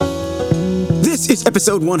This is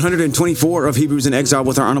episode 124 of Hebrews in Exile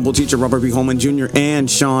with our honorable teacher, Robert B. Holman Jr. and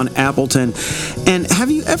Sean Appleton. And have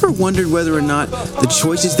you ever wondered whether or not the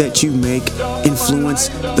choices that you make influence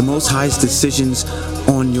the Most High's decisions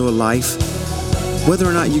on your life? Whether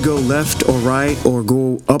or not you go left or right or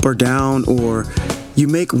go up or down, or you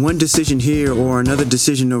make one decision here or another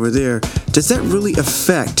decision over there, does that really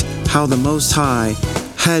affect how the Most High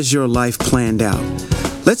has your life planned out?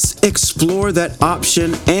 Let's explore that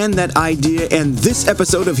option and that idea in this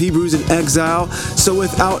episode of Hebrews in Exile. So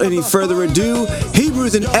without any further ado,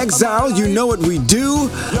 Hebrews in Exile, you know what we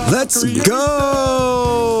do. Let's go!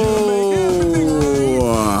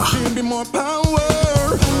 Give me more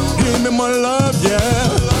power, give me more love,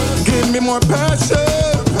 yeah. Give me more passion,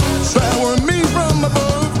 shower me from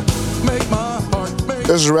above, make my heart make.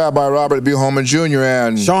 This is Rabbi Robert B. Holman Jr.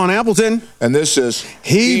 and Sean Appleton. And this is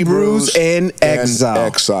Hebrews in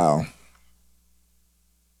Exile.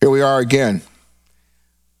 Here we are again.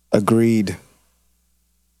 Agreed.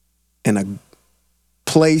 In a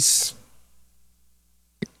place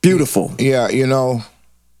beautiful. Yeah, you know,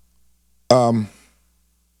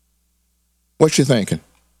 what you thinking?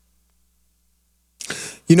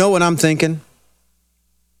 You know what I'm thinking?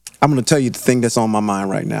 I'm going to tell you the thing that's on my mind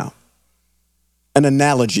right now. An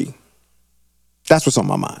analogy. That's what's on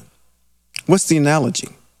my mind. What's the analogy?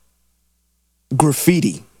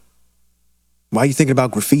 Graffiti. Why are you thinking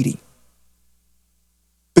about graffiti?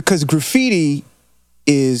 Because graffiti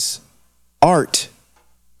is art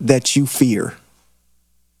that you fear.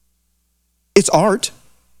 It's art,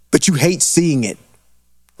 but you hate seeing it,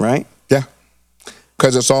 right? Yeah,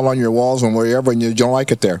 because it's all on your walls and wherever, and you don't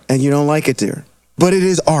like it there. And you don't like it there. But it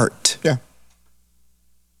is art. Yeah.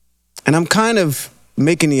 And I'm kind of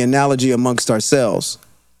making the analogy amongst ourselves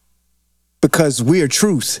because we are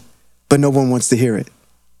truth, but no one wants to hear it.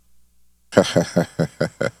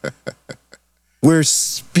 We're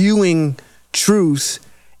spewing truth,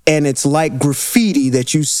 and it's like graffiti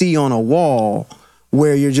that you see on a wall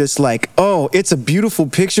where you're just like, oh, it's a beautiful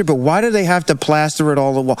picture, but why do they have to plaster it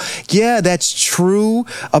all the wall? Yeah, that's true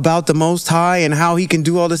about the Most High and how he can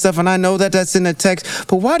do all this stuff, and I know that that's in the text,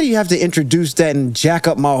 but why do you have to introduce that and jack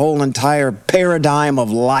up my whole entire paradigm of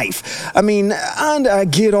life? I mean, I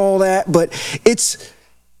get all that, but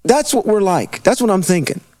that's what we're like. That's what I'm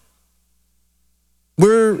thinking.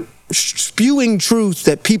 We're spewing truth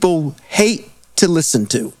that people hate to listen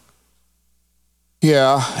to.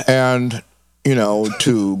 Yeah, and you know,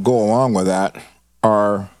 to go along with that,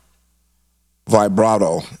 our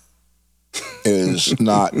vibrato is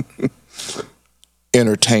not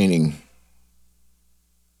entertaining.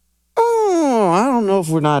 Oh, I don't know if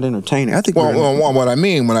we're not entertaining. I think what I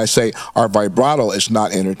mean when I say our vibrato is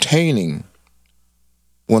not entertaining,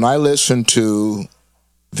 when I listen to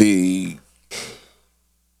the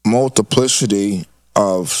multiplicity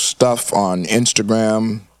of stuff on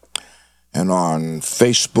Instagram and on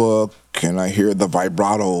Facebook, and I hear the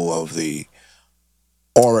vibrato of the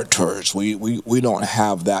orators. We don't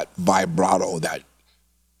have that vibrato that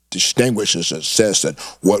distinguishes and says that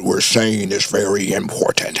what we're saying is very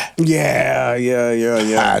important. Yeah.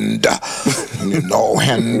 And,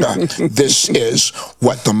 this is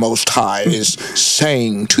what the Most High is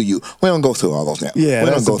saying to you. We don't go through all those now. Yeah, we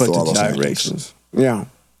that's don't go a bunch through all of those gyrations. Yeah.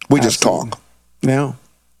 We just talk. Yeah,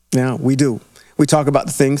 we do. We talk about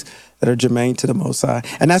the things that are germane to the Most High.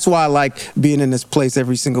 And that's why I like being in this place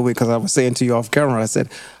every single week, because I was saying to you off camera, I said,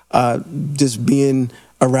 just being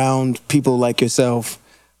around people like yourself,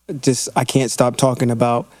 I can't stop talking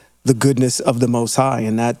about the goodness of the Most High.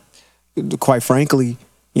 And that, quite frankly,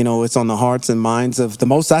 you know, it's on the hearts and minds of the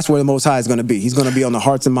Most. That's where the Most High is going to be. He's going to be on the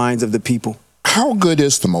hearts and minds of the people. How good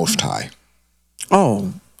is the Most High?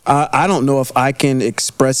 Oh, I don't know if I can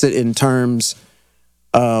express it in terms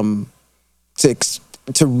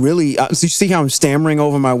to really so you see how I'm stammering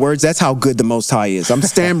over my words? That's how good the Most High is. I'm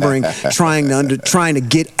stammering, trying to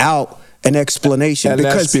get out an explanation. And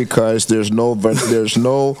that's because there's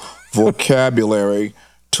no vocabulary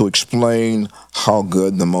to explain how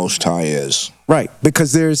good the Most High is. Right,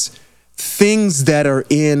 because there's things that are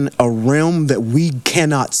in a realm that we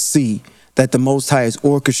cannot see that the Most High is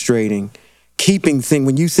orchestrating, keeping things.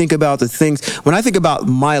 When you think about the things, when I think about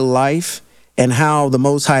my life and how the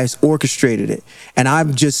Most High has orchestrated it, and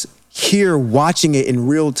I'm just here watching it in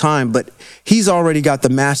real time, but he's already got the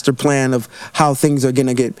master plan of how things are going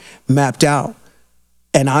to get mapped out.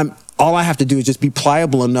 And all I have to do is just be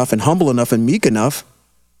pliable enough and humble enough and meek enough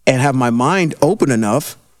and have my mind open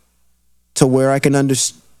enough to where I can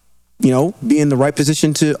be in the right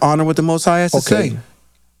position to honor what the Most High has to say.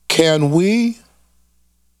 Can we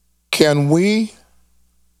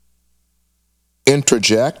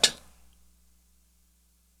interject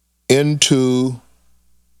into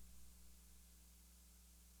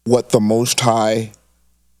what the Most High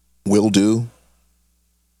will do?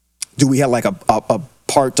 Do we have like a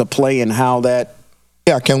part to play in how that?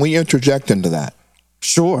 Yeah, can we interject into that?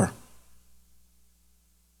 Sure.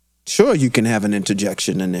 Sure, you can have an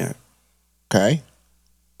interjection in there. Okay.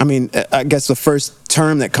 I mean, I guess the first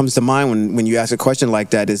term that comes to mind when you ask a question like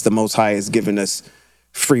that is the Most High has given us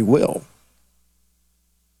free will.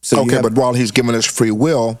 So okay, but while he's given us free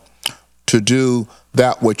will to do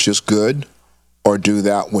that which is good or do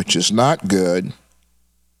that which is not good,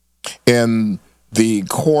 in the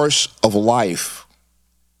course of life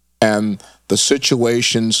and the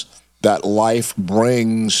situations that life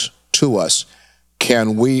brings to us,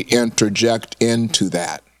 can we interject into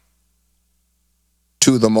that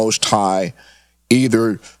to the Most High,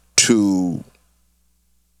 either to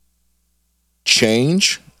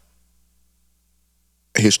change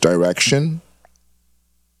his direction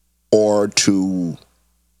or to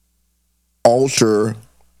alter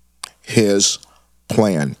his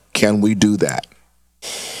plan? Can we do that?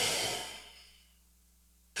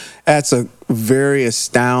 That's a very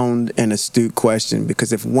astounding and astute question,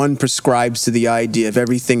 because if one prescribes to the idea of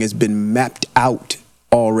everything has been mapped out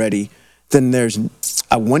already, then there's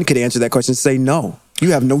one could answer that question and say, no,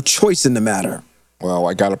 you have no choice in the matter. Well,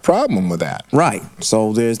 I got a problem with that. Right.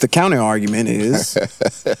 So there's the counter argument is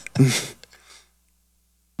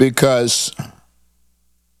because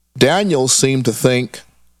Daniel seemed to think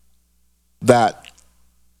that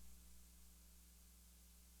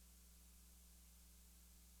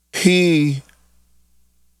he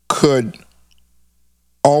could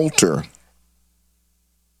alter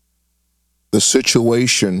the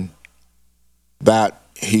situation that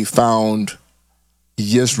he found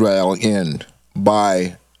Israel in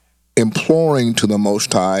by imploring to the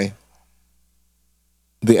Most High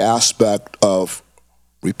the aspect of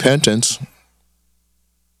repentance.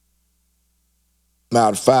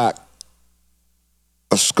 Matter of fact,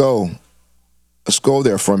 let's go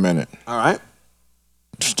there for a minute. all right.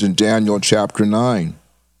 Just in Daniel chapter 9.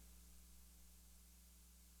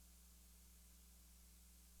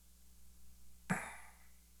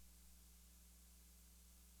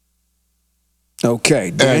 Okay,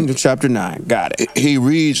 Daniel chapter 9. Got it. He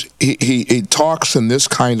reads, he talks in this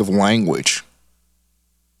kind of language.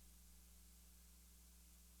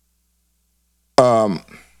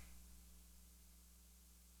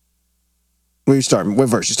 Where you starting? What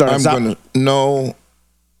verse? You starting?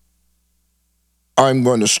 I'm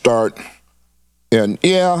going to start in,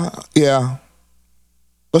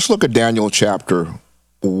 let's look at Daniel chapter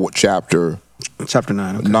 9,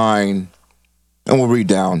 okay. 9, and we'll read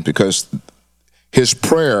down, because his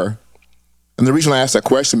prayer, and the reason I ask that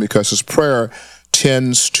question, because his prayer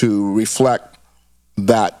tends to reflect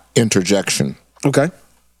that interjection. Okay.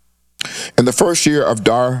 In the first year of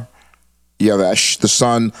Yavesh, the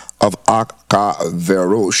son of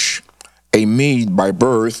Achashverosh, a Mede by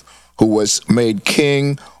birth, who was made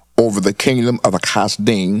king over the kingdom of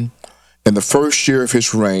Akkasdim, in the first year of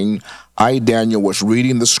his reign, I, Daniel, was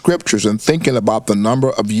reading the scriptures and thinking about the number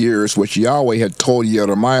of years which Yahweh had told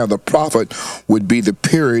Jeremiah the prophet would be the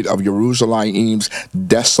period of Jerusalem's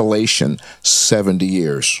desolation, 70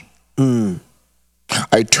 years.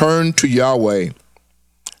 I turned to Yahweh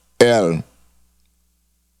El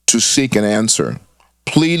to seek an answer,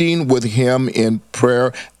 pleading with him in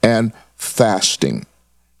prayer and fasting.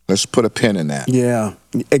 Let's put a pin in that. Yeah,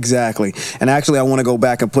 exactly. And actually, I want to go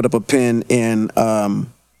back and put up a pin in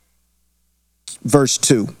verse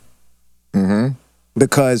 2. Mm-hmm.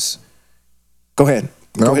 Because, go ahead.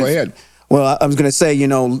 Go ahead. Well, I was going to say,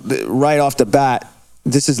 right off the bat,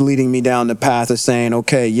 this is leading me down the path of saying,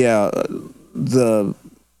 okay, yeah, in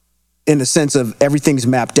the sense of everything's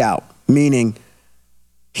mapped out, meaning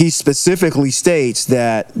he specifically states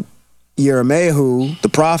that Jeremiah, the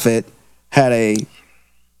prophet, had a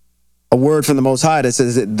word from the Most High that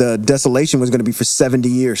says that the desolation was going to be for 70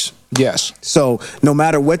 years. Yes. So no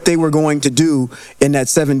matter what they were going to do in that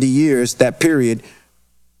 70 years, that period,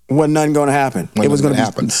 wasn't nothing going to happen. It was going to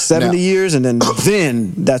happen 70 years, and then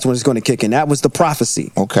that's when it's going to kick in. That was the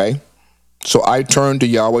prophecy. Okay. So I turned to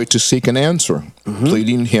Yahweh to seek an answer,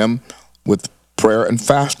 pleading him with prayer and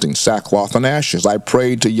fasting, sackcloth and ashes. I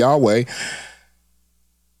prayed to Yahweh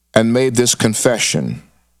and made this confession.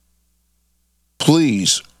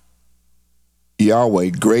 Please, Yahweh,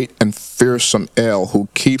 great and fearsome El, who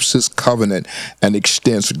keeps his covenant and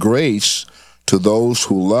extends grace to those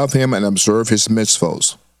who love him and observe his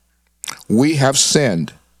mitzvos. We have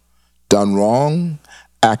sinned, done wrong,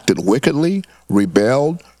 acted wickedly,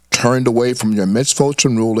 rebelled, turned away from your mitzvot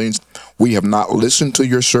and rulings. we have not listened to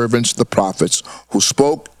your servants, the prophets, who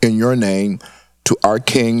spoke in your name to our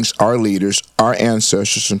kings, our leaders, our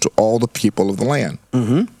ancestors, and to all the people of the land.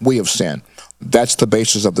 We have sinned. That's the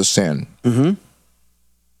basis of the sin.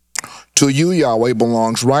 To you, Yahweh,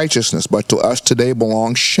 belongs righteousness, but to us today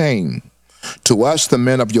belongs shame. To us, the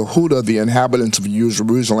men of Yehuda, the inhabitants of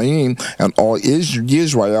Jerusalem, and all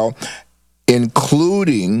Israel,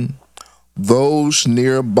 including those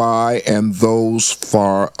nearby and those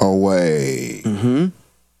far away.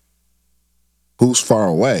 Who's far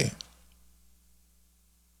away?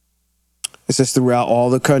 It says throughout all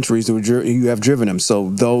the countries you have driven them. So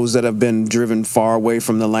those that have been driven far away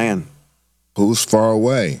from the land. Who's far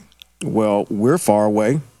away? Well, we're far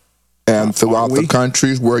away. And throughout the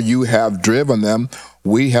countries where you have driven them,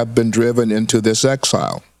 we have been driven into this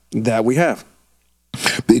exile. That we have.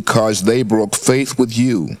 Because they broke faith with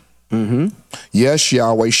you. Yes,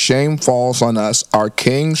 Yahweh, shame falls on us, our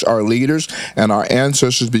kings, our leaders, and our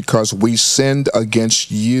ancestors, because we sinned against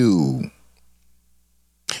you.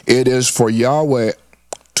 It is for Yahweh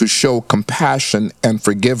to show compassion and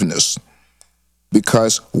forgiveness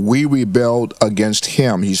because we rebelled against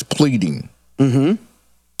him. He's pleading.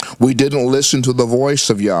 We didn't listen to the voice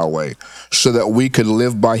of Yahweh so that we could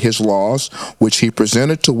live by his laws, which he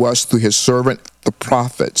presented to us through his servant, the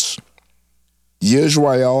prophets.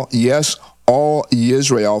 Israel, yes, all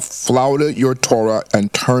Israel flouted your Torah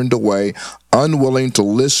and turned away, unwilling to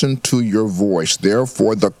listen to your voice.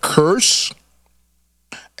 Therefore, the curse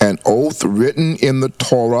and oath written in the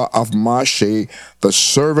Torah of Moshe, the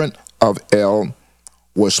servant of El,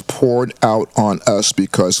 was poured out on us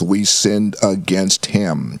because we sinned against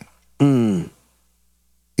him.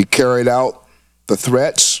 He carried out the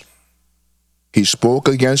threats. He spoke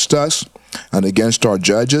against us and against our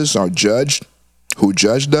judges, our judge who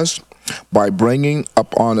judged us, by bringing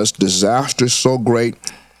upon us disasters so great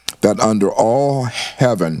that under all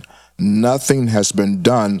heaven nothing has been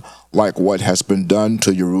done like what has been done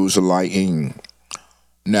to Jerusalem.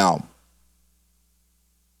 Now,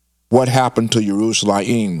 what happened to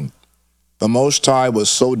Jerusalem? The Most High was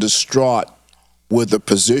so distraught with the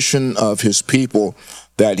position of his people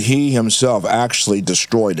that he himself actually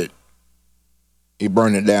destroyed it. He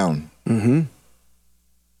burned it down.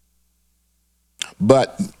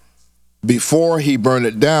 But before he burned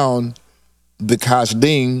it down, the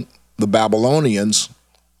Kasdim, the Babylonians,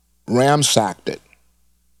 ransacked it,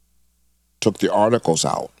 took the articles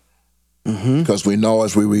out. Because we know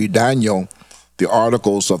as we read Daniel, the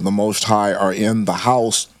articles of the Most High are in the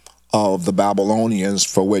house of the Babylonians,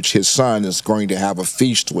 for which his son is going to have a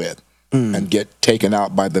feast with and get taken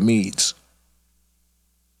out by the Medes.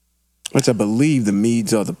 Which I believe the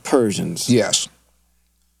Medes are the Persians. Yes.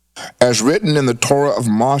 As written in the Torah of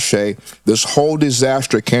Moshe, this whole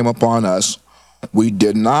disaster came upon us. We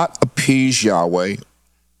did not appease Yahweh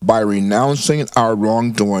by renouncing our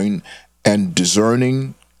wrongdoing and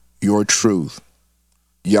discerning your truth.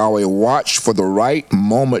 Yahweh watched for the right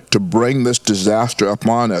moment to bring this disaster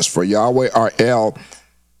upon us, for Yahweh our El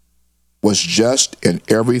was just in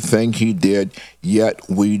everything he did, yet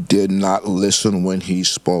we did not listen when he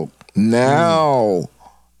spoke. Now,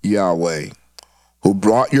 Yahweh, who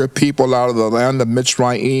brought your people out of the land of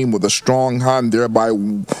Mitzrayim with a strong hand, thereby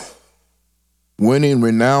winning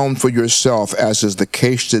renown for yourself, as is the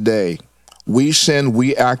case today. We sinned,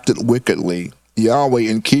 we acted wickedly. Yahweh,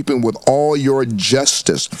 in keeping with all your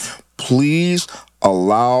justice, please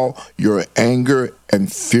allow your anger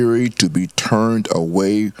and fury to be turned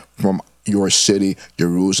away from your city,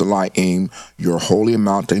 Jerusalem, your holy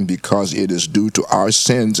mountain, because it is due to our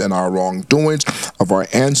sins and our wrongdoings of our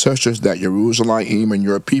ancestors that Jerusalem and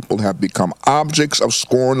your people have become objects of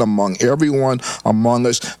scorn among everyone among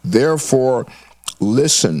us. Therefore,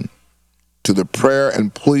 listen to the prayer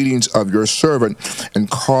and pleadings of your servant and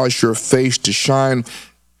cause your face to shine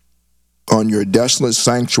on your desolate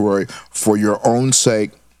sanctuary for your own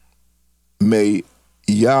sake. May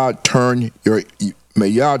Yah turn your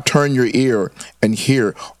ear and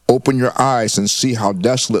hear, open your eyes and see how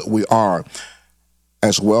desolate we are,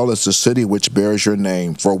 as well as the city which bears your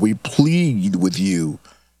name. For we plead with you,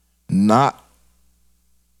 not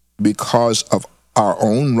because of our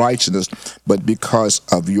own righteousness, but because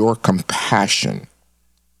of your compassion.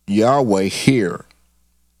 Yahweh, hear.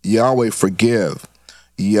 Yahweh, forgive.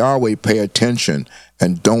 Yahweh, pay attention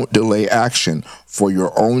and don't delay action for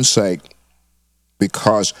your own sake,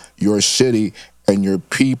 because your city and your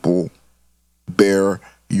people bear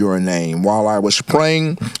your name. While I was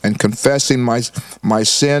praying and confessing my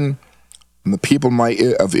sin and the people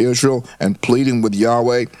of Israel and pleading with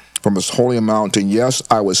Yahweh from his holy mountain, yes,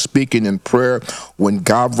 I was speaking in prayer when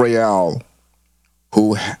Gabriel,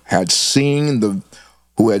 who I had seen in the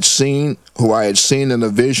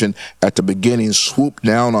vision at the beginning swooped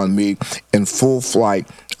down on me in full flight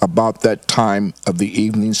about that time of the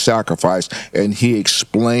evening sacrifice, and he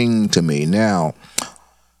explained to me. Now,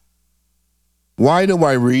 why do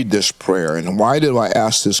I read this prayer, and why do I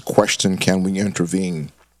ask this question, can we intervene?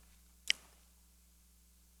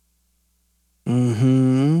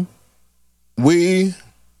 We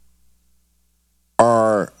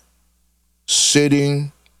are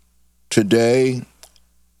sitting today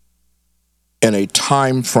in a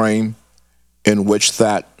time frame in which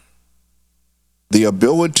that the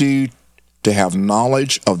ability to have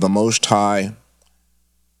knowledge of the Most High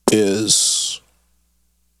is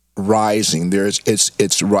rising.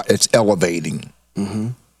 It's elevating.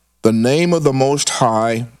 The name of the Most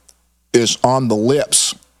High is on the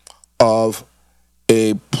lips of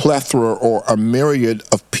a plethora or a myriad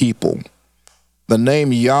of people. The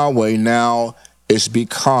name Yahweh now is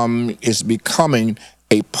becoming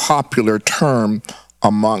a popular term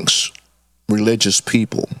amongst religious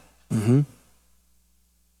people.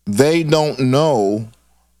 They don't know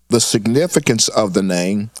the significance of the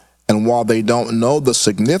name, and while they don't know the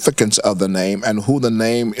significance of the name and who the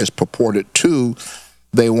name is purported to,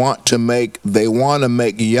 they want to make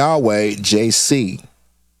Yahweh JC.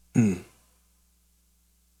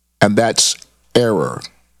 And that's error.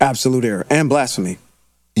 Absolute error and blasphemy.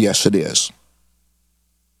 Yes, it is.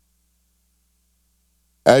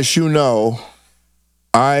 As you know,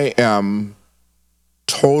 I am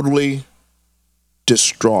totally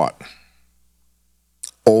distraught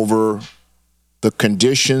over the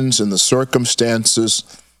conditions and the circumstances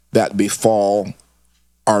that befall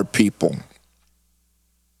our people.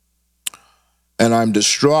 And I'm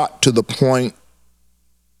distraught to the point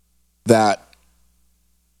that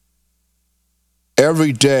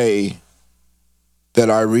every day that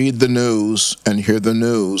I read the news and hear the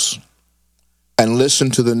news and listen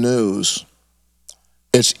to the news,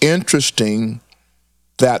 it's interesting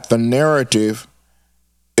that the narrative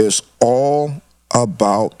is all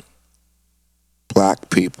about black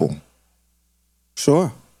people.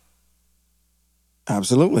 Sure.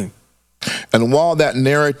 Absolutely. And while that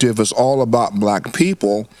narrative is all about black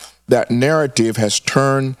people, that narrative has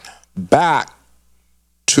turned back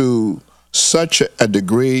to such a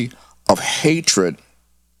degree of hatred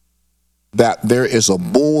that there is a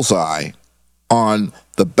bullseye on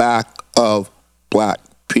the back of black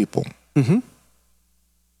people.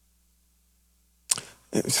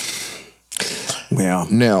 Well,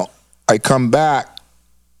 now I come back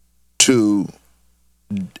to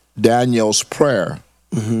Daniel's prayer,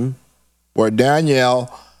 where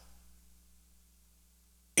Daniel,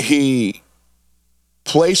 he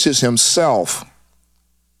places himself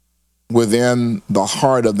within the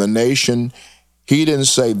heart of the nation. He didn't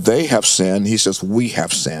say they have sinned, he says we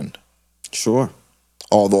have sinned. Sure.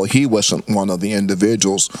 Although he wasn't one of the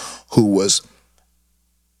individuals who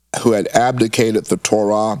had abdicated the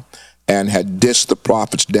Torah and had dissed the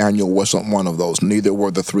prophets, Daniel wasn't one of those. Neither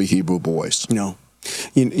were the three Hebrew boys. No.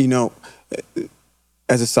 You know,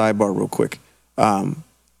 as a sidebar real quick,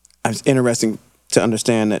 it's interesting to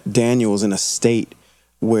understand that Daniel is in a state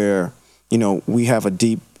where, you know, we have a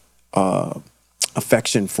deep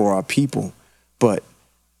affection for our people, but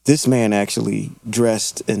this man actually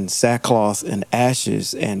dressed in sackcloth and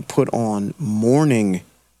ashes and put on mourning,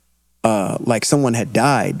 like someone had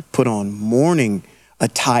died, put on mourning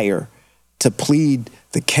attire to plead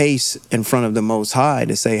the case in front of the Most High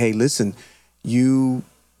to say, hey, listen, you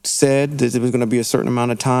said that there was going to be a certain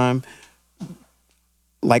amount of time,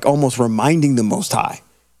 like almost reminding the Most High,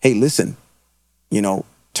 hey, listen, you know,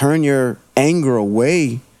 turn your anger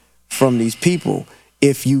away from these people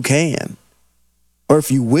if you can, or if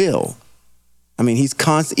you will. I mean, he's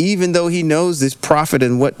even though he knows this prophet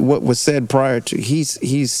and what was said prior to,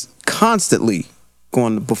 he's constantly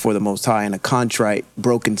going before the Most High in a contrite,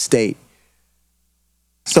 broken state.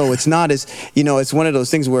 So it's not as, you know, it's one of those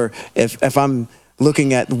things where if I'm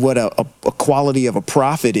looking at what a quality of a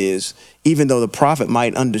prophet is, even though the prophet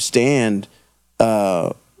might understand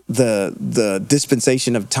the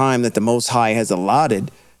dispensation of time that the Most High has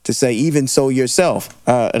allotted, to say, even so yourself,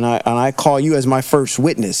 and I call you as my first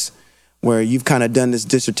witness, where you've kind of done this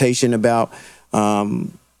dissertation about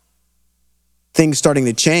things starting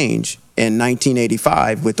to change in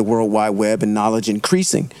 1985 with the World Wide Web and knowledge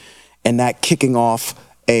increasing, and that kicking off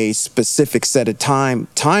a specific set of time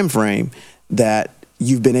frame that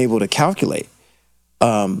you've been able to calculate.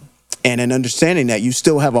 And in understanding that you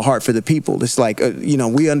still have a heart for the people. It's like, you know,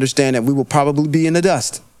 we understand that we will probably be in the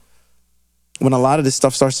dust. when a lot of this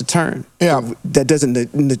stuff starts to turn. Yeah. That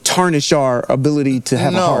doesn't tarnish our ability to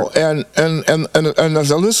have a heart. And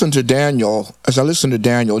as I listen to Daniel,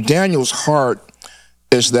 Daniel's heart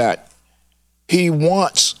is that he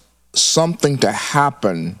wants something to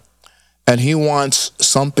happen and he wants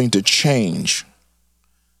something to change.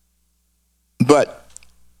 But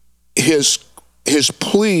his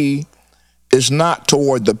plea is not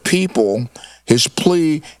toward the people. His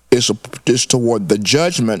plea is toward the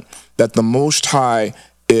judgment that the Most High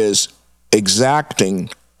is exacting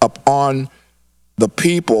upon the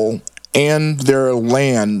people and their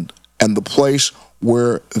land and the place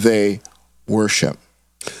where they worship.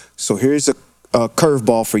 So here's a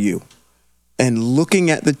curveball for you. And looking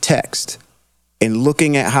at the text and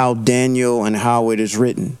looking at how Daniel and how it is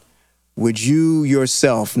written, would you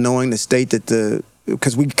yourself, knowing the state that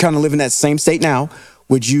because we kind of live in that same state now,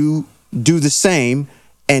 would you do the same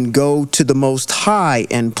and go to the Most High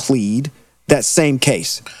and plead that same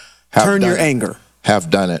case? Turn your anger.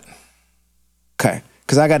 Have done it. Okay,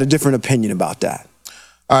 because I got a different opinion about that.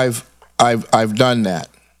 I've done that,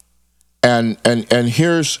 and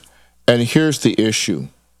here's the issue.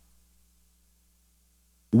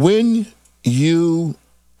 When you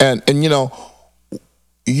and you know,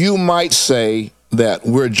 you might say that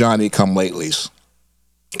we're Johnny come latelys.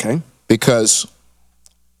 Okay. Because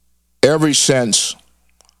ever since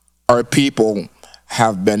our people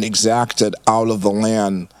have been exacted out of the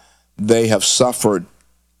land, they have suffered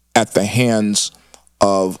at the hands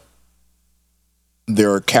of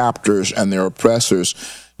their captors and their oppressors,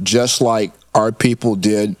 just like our people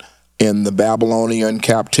did in the Babylonian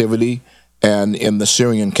captivity and in the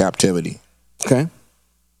Syrian captivity. Okay.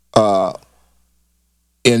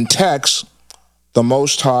 In text, the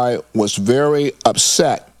Most High was very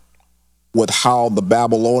upset with how the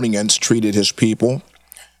Babylonians treated his people,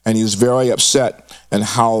 and he was very upset in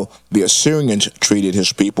how the Assyrians treated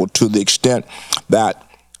his people, to the extent that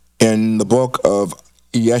in the book of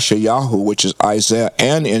Yeshayahu, which is Isaiah,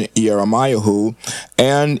 and in Jeremiah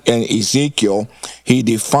and in Ezekiel, he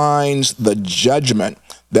defines the judgment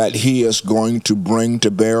that he is going to bring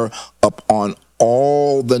to bear upon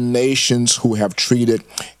all the nations who have treated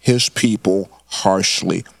his people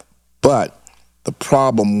harshly. But the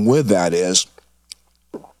problem with that is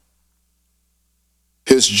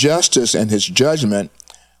his justice and his judgment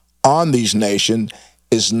on these nations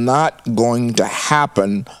is not going to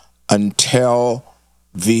happen until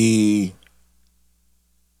the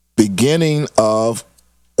beginning of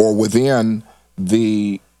or within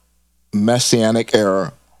the Messianic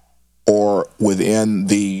era, or within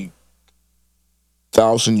the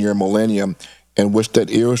 1,000-year millennium in which that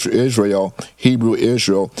Israel, Hebrew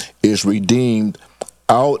Israel, is redeemed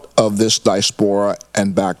out of this diaspora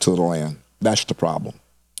and back to the land. That's the problem.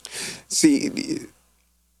 See,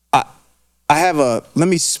 I have let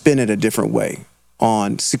me spin it a different way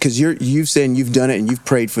because you've said you've done it and you've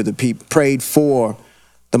prayed for the people, prayed for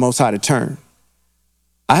the Most High to turn.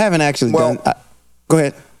 I haven't actually done. Go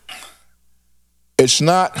ahead. It's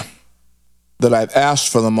not that I've asked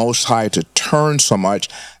for the Most High to turn so much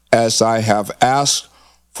as I have asked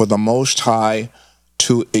for the Most High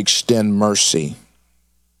to extend mercy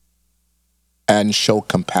and show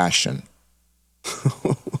compassion.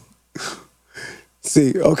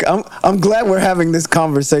 See, okay, I'm glad we're having this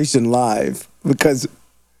conversation live, because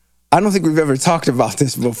I don't think we've ever talked about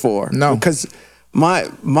this before. No. Because my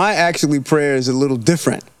actually prayer is a little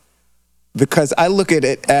different, because I look at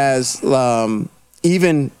it as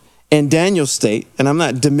even in Daniel's state, and I'm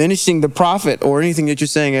not diminishing the prophet or anything that you're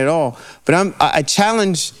saying at all, but I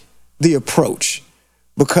challenge the approach,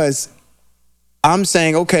 because I'm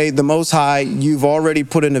saying, okay, the Most High, you've already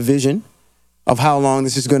put in a vision of how long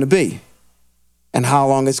this is going to be and how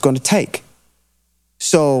long it's going to take.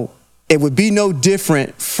 So it would be no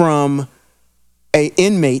different from an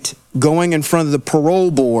inmate going in front of the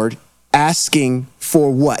parole board asking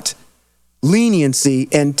for what? Leniency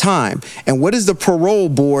and time. And what does the parole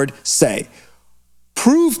board say?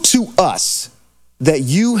 Prove to us that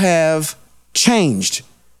you have changed,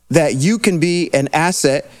 that you can be an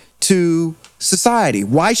asset to society.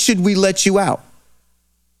 Why should we let you out?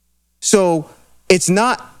 So it's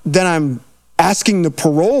not that I'm asking the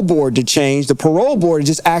parole board to change. The parole board is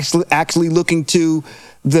just actually looking to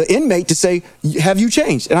the inmate to say, have you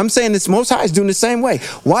changed? And I'm saying this Most High is doing the same way.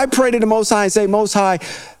 Why pray to the Most High and say, Most High,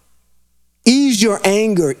 ease your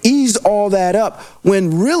anger, ease all that up,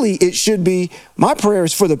 when really it should be, my prayer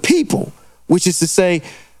is for the people, which is to say,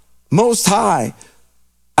 Most High,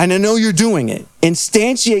 and I know you're doing it,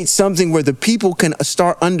 instantiate something where the people can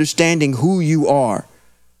start understanding who you are.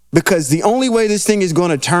 Because the only way this thing is going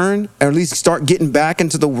to turn, or at least start getting back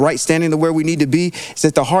into the right standing to where we need to be, is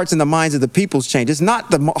that the hearts and the minds of the peoples change. It's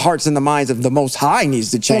not the hearts and the minds of the Most High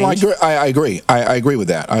needs to change. Well, I agree. I agree with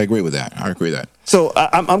that. I agree with that. So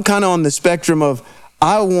I'm kind of on the spectrum of,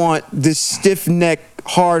 I want this stiff-necked,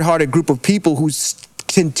 hard-hearted group of people who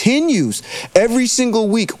continues every single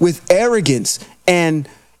week with arrogance and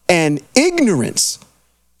ignorance,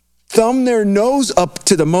 thumb their nose up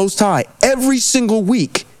to the Most High every single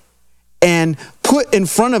week, and put in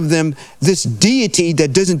front of them this deity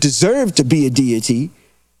that doesn't deserve to be a deity,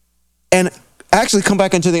 and actually come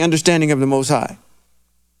back into the understanding of the Most High.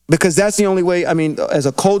 Because that's the only way, I mean, as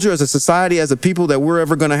a culture, as a society, as a people, that we're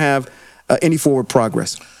ever going to have any forward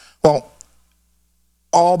progress. Well,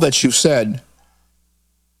 all that you said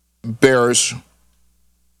bears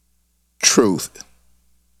truth.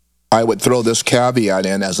 I would throw this caveat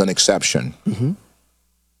in as an exception. Mm-hmm.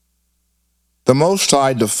 The Most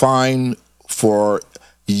High defined for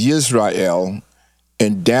Israel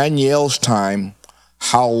in Daniel's time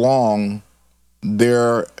how long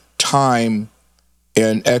their time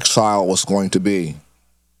in exile was going to be.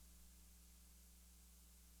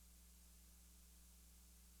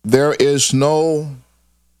 There is no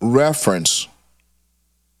reference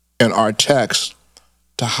in our text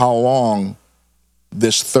to how long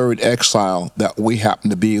this third exile that we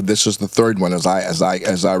happen to be. This is the third one, as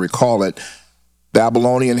I recall it.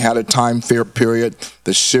 Babylonian had a time period.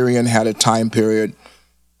 The Syrian had a time period.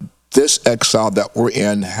 This exile that we're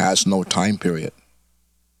in has no time period.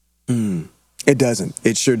 It doesn't.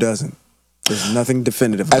 It sure doesn't. There's nothing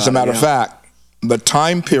definitive about it. As a matter of fact, the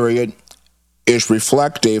time period is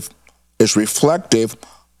reflective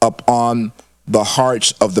upon the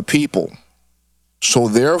hearts of the people. So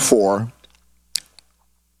therefore,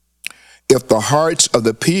 if the hearts of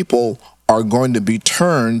the people are going to be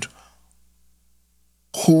turned,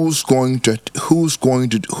 who's going to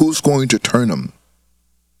turn them?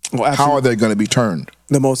 Well, how are they going to be turned?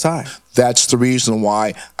 The Most High. That's the reason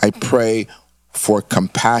why I pray for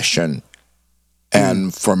compassion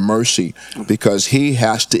and for mercy, because he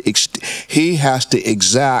has to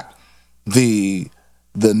exact the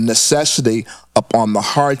necessity upon the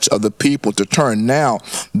hearts of the people to turn. Now,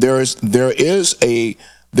 there is a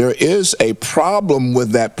problem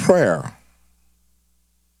with that prayer.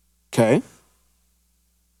 Okay.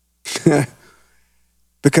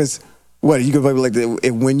 Because what you go like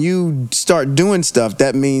when you start doing stuff,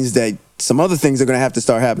 that means that some other things are going to have to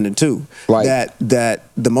start happening too. Right. That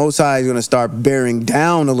the Most High is going to start bearing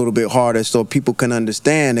down a little bit harder, so people can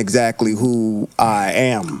understand exactly who I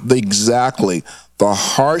am. Exactly. The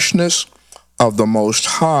harshness of the Most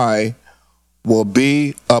High will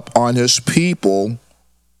be up on his people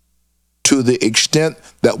to the extent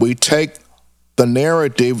that we take the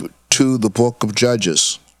narrative to the book of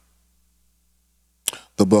Judges.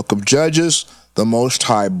 The book of Judges, the Most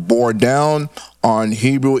High bore down on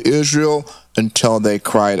Hebrew Israel until they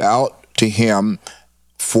cried out to him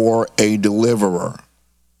for a deliverer,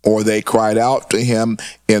 or they cried out to him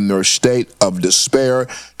in their state of despair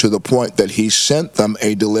to the point that he sent them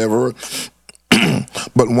a deliverer.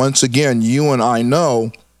 But once again, you and I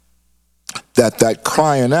know that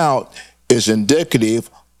crying out is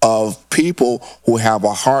indicative of people who have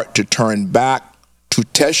a heart to turn back to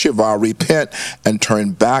Teshuvah, repent, and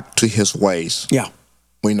turn back to his ways. Yeah.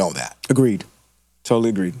 We know that. Agreed.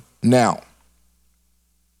 Totally agreed. Now,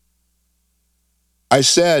 I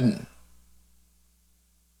said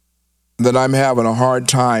that I'm having a hard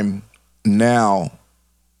time now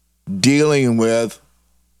dealing with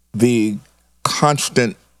the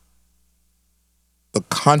constant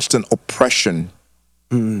oppression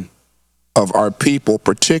of our people,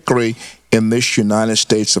 particularly in this United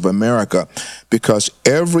States of America, because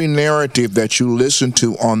every narrative that you listen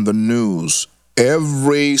to on the news,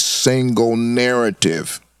 every single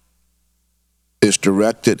narrative is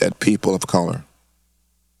directed at people of color.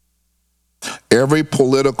 Every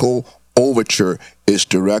political overture is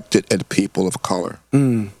directed at people of color.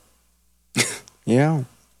 Yeah.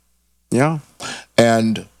 Yeah.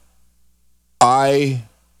 And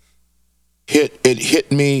it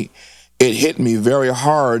hit me very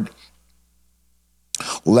hard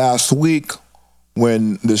last week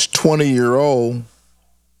when this 20-year-old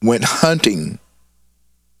went hunting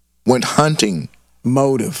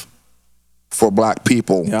Motive for black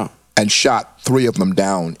people. Yeah. And shot 3 of them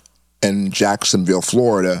down in Jacksonville,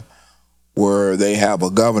 Florida, where they have a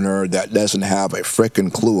governor that doesn't have a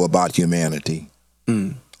frickin' clue about humanity,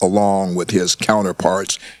 along with his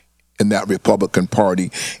counterparts in that Republican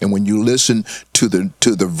Party. And when you listen to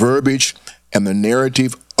the verbiage and the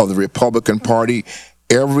narrative of the Republican Party,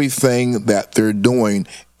 everything that they're doing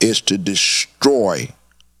is to destroy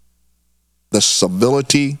the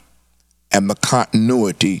civility and the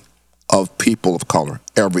continuity of people of color.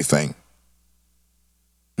 Everything.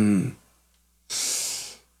 And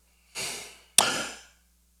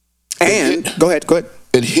go ahead.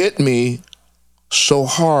 It hit me so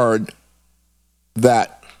hard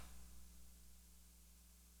that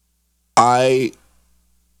I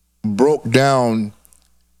broke down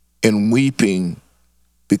in weeping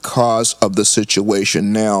because of the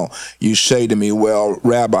situation. Now, you say to me, well,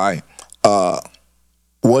 Rabbi,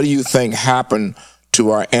 what do you think happened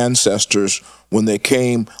to our ancestors when they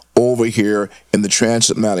came over here in the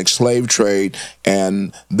transatlantic slave trade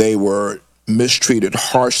and they were mistreated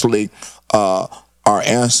harshly? Our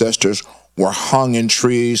ancestors were hung in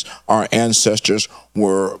trees. Our ancestors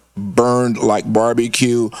were burned like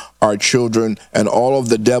barbecue. Our children, and all of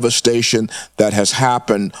the devastation that has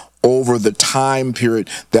happened over the time period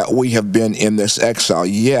that we have been in this exile.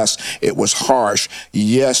 Yes, it was harsh.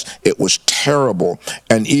 Yes, it was terrible.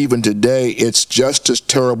 And even today, it's just as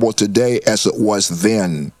terrible today as it was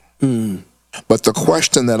then. But the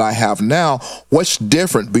question that I have now, what's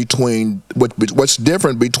different between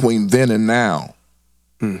then and now?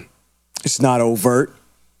 It's not overt.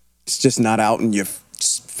 It's just not out in your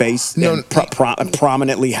face and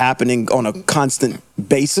prominently happening on a constant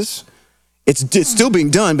basis. It's still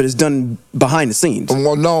being done, but it's done behind the scenes.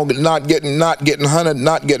 Well, no, not getting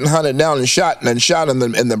hunted down and shot in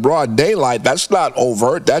the broad daylight. That's not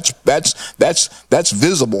overt. That's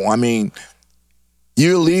visible. I mean,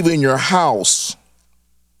 you're leaving your house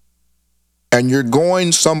and you're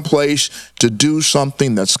going someplace to do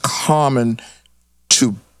something that's common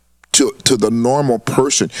to the normal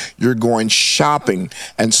person. You're going shopping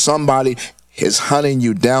and somebody is hunting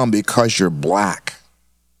you down because you're black.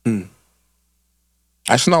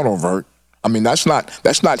 That's not overt. I mean, that's not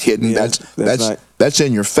hidden. Yeah, that's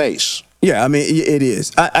in your face. Yeah, I mean, it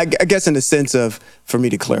is. I guess in the sense of, for me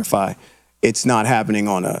to clarify, it's not happening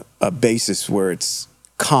on a basis where it's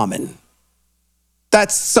common.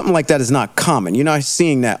 That's something like that is not common. You're not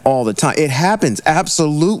seeing that all the time. It happens,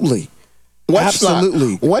 absolutely. What's not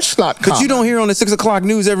common? Because you don't hear on the 6 o'clock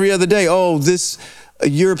news every other day, oh, this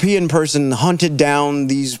European person hunted down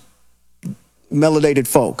these melanated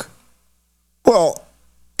folk. Well,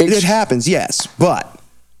 it happens, yes, but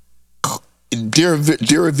dear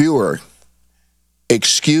viewer,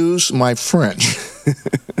 excuse my French,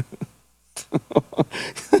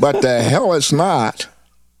 but the hell it's not.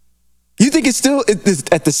 You think it's still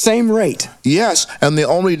at the same rate? Yes, and the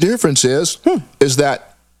only difference is that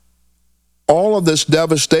all of this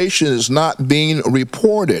devastation is not being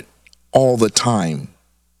reported all the time.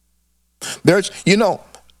 Here's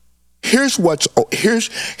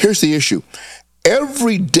the issue.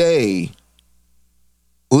 Every day,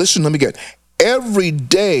 listen, let me get it. Every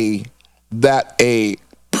day that a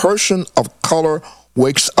person of color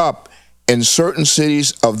wakes up in certain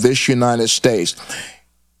cities of this United States,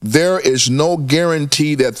 there is no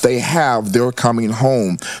guarantee that they're coming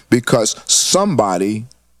home because somebody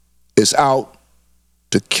is out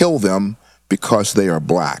to kill them because they are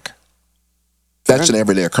black. That's an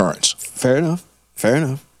everyday occurrence. Fair enough.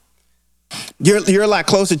 You're a lot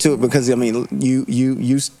closer to it because I mean you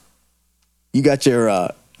got your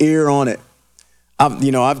ear on it.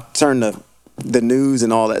 I've turned the news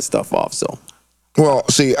and all that stuff off. So well,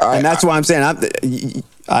 see, and that's why I'm saying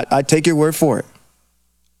I take your word for it.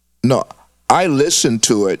 No, I listen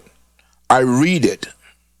to it. I read it.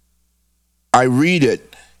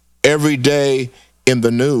 Every day in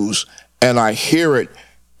the news, and I hear it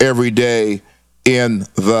every day in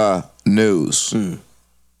the news.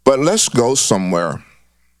 But let's go somewhere.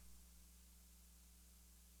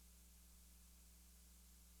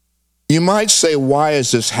 You might say, why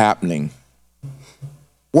is this happening?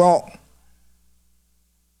 Well,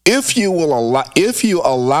 if you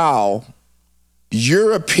allow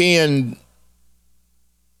European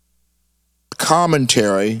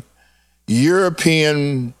commentary,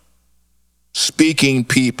 European speaking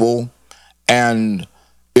people, and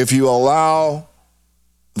if you allow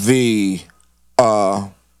the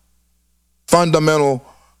fundamental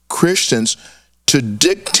Christians to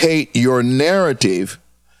dictate your narrative,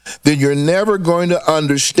 then you're never going to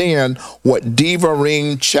understand what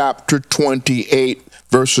Devarim chapter 28,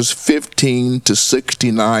 verses 15 to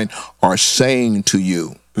 69 are saying to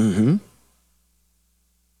you. And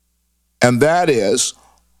that is,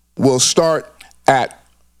 we'll start at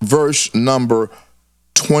verse number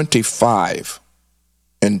 25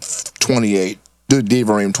 and 28,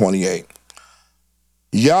 Devarim 28.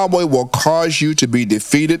 Yahweh will cause you to be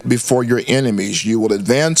defeated before your enemies. You will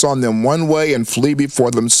advance on them one way and flee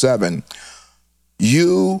before them seven.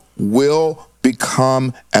 you will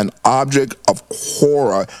become an object of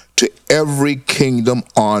horror to every kingdom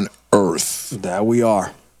on earth. That we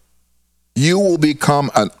are. You will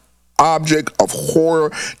become an object of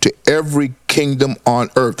horror to every kingdom on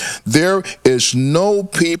earth. There is no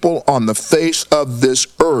people on the face of this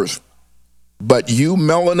earth but you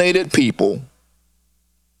melanated people,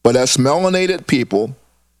 but us melanated people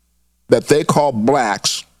that they call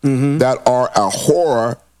blacks, that are a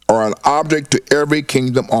horror or an object to every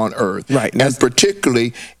kingdom on earth. Right. And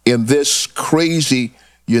particularly in this crazy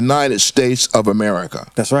United States of America.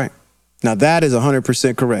 That's right. Now that is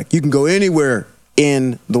 100% correct. You can go anywhere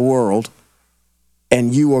in the world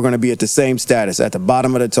and you are going to be at the same status, at the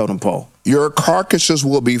bottom of the totem pole. Your carcasses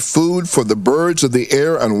will be food for the birds of the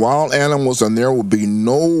air and wild animals, and there will be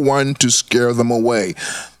no one to scare them away.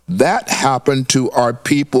 That happened to our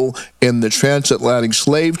people in the transatlantic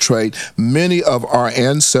slave trade. Many of our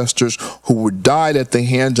ancestors who died at the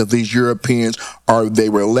hands of these Europeans, they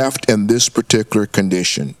were left in this particular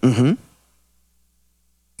condition.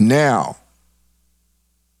 Now,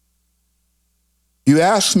 you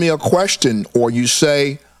ask me a question, or you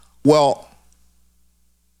say, well,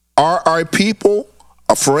 are our people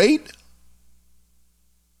afraid?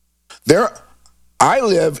 I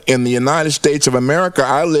live in the United States of America.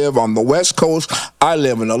 I live on the West Coast. I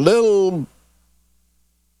live in a little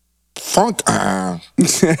funk. We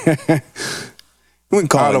can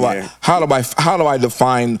call How do I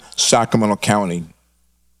define Sacramento County?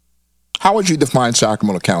 How would you define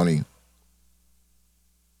Sacramento County?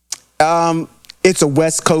 It's a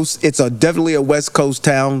West Coast. It's definitely a West Coast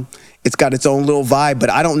town. It's got its own little vibe, but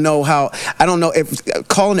I don't know if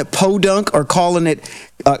calling it podunk or calling it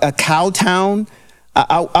a cow town.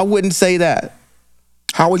 I wouldn't say that.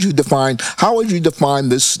 How would you define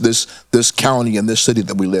this county and this city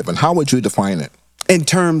that we live in? How would you define it? In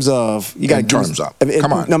terms of, you got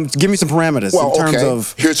come on. Give me some parameters. Well, in terms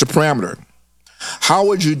of, here's a parameter. How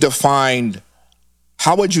would you define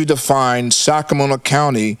Sacramento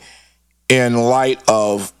County in light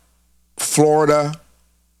of Florida,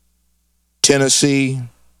 Tennessee,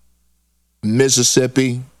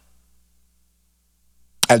 Mississippi,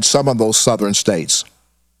 and some of those southern states?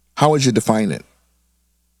 How would you define it?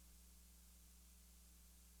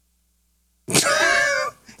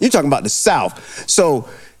 You're talking about the South. So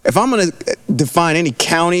if I'm going to define any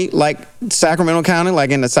county like Sacramento County, like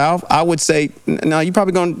in the South, I would say, no, you're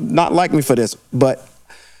probably going to not like me for this, but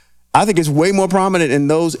I think it's way more prominent in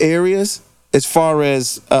those areas as far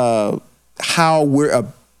as how we're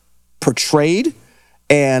portrayed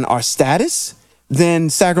and our status than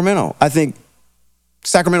Sacramento. I think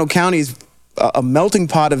Sacramento County is a melting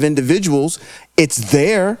pot of individuals. It's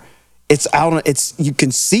there. It's out. You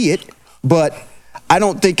can see it, but I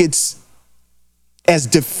don't think it's as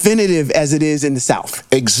definitive as it is in the South.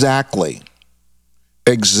 Exactly.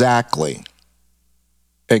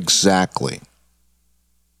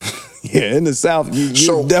 Yeah, in the South, you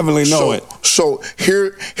definitely know it. So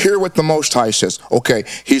hear what the Most High says. Okay,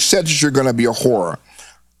 he said that you're going to be a horror.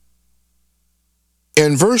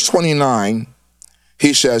 In verse 29,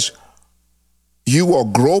 he says, you will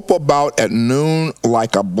grope about at noon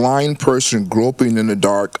like a blind person groping in the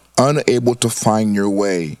dark, unable to find your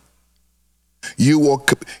way. You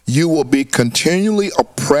will be continually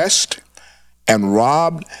oppressed and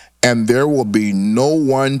robbed, and there will be no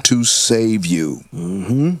one to save you.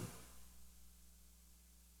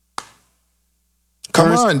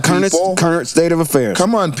 Come on, people. Current state of affairs.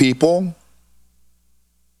 Come on, people.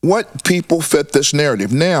 What people fit this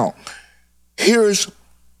narrative? Now, here's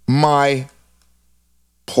my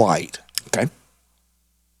plight. Okay.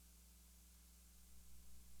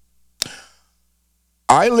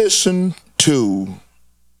 I listen to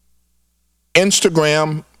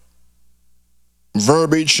Instagram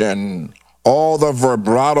verbiage and all the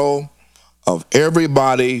vibrato of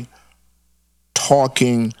everybody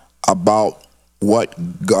talking about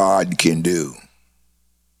what God can do.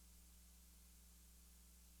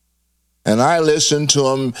 And I listen to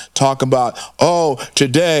them talk about,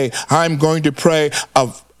 today I'm going to pray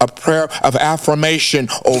a prayer of affirmation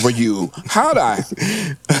over you. How'd I?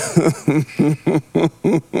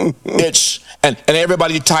 And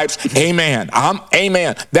everybody types amen.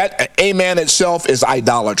 Amen. That amen itself is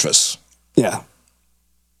idolatrous. Yeah.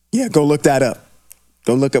 Yeah, go look that up.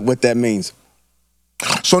 Go look at what that means.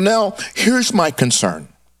 So now, here's my concern.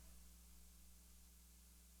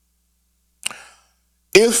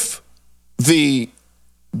 If the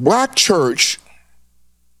black church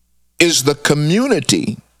is the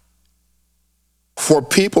community for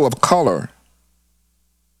people of color,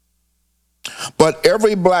 but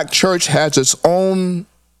every black church has its own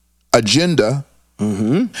agenda,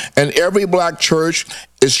 And every black church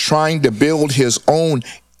is trying to build his own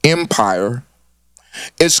empire.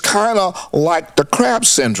 It's kind of like the crab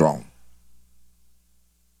syndrome.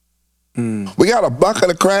 We got a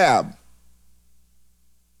bucket of crab.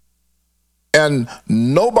 And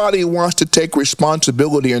nobody wants to take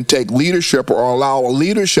responsibility and take leadership or allow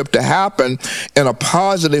leadership to happen in a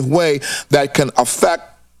positive way that can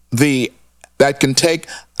take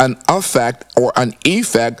an effect or an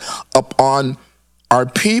effect upon our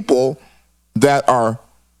people that are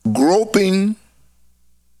groping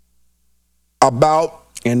about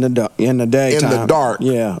in the dark,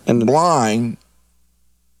 blind,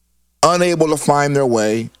 unable to find their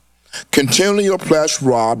way, continually oppressed,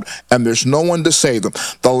 robbed, and there's no one to save them.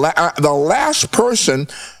 The last person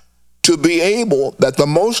to be able, that the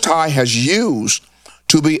Most High has used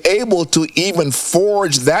to be able to even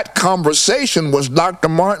forge that conversation was Dr.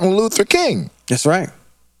 Martin Luther King. That's right.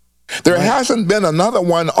 There hasn't been another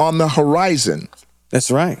one on the horizon. That's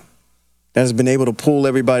right. That has been able to pull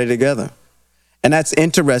everybody together. And that's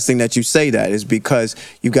interesting that you say that, is because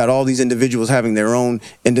you've got all these individuals having their own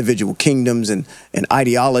individual kingdoms and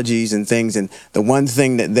ideologies and things. And the one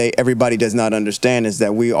thing that everybody does not understand is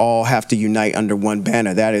that we all have to unite under one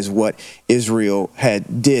banner. That is what Israel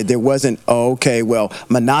did. There wasn't,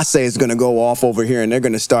 Manasseh is going to go off over here and they're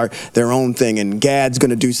going to start their own thing, and Gad's going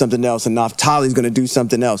to do something else, and Naphtali's going to do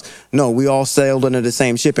something else. No, we all sailed under the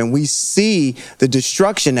same ship, and we see the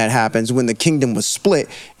destruction that happens when the kingdom was split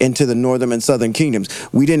into the northern and southern kingdoms.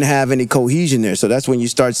 We didn't have any cohesion there. So that's when you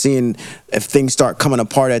start seeing, if things start coming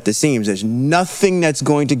apart at the seams, there's nothing that's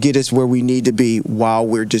going to get us where we need to be while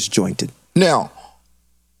we're disjointed. Now,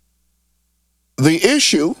 the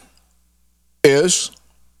issue is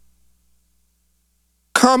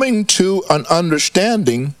coming to an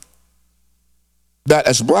understanding that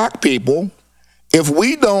as black people, if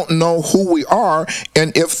we don't know who we are,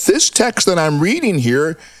 and if this text that I'm reading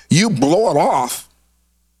here, you blow it off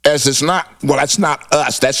as it's not, well, that's not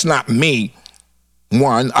us, that's not me.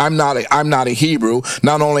 One, I'm not a Hebrew.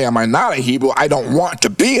 Not only am I not a Hebrew, I don't want to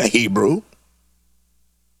be a Hebrew.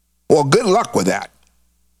 Well, good luck with that.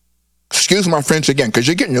 Excuse my French again, because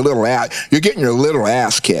you're getting your little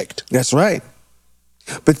ass kicked. That's right.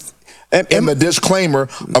 But in the disclaimer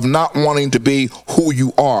of not wanting to be who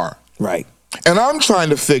you are. Right. And I'm trying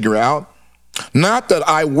to figure out, not that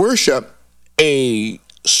I worship a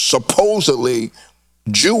supposedly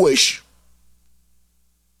Jewish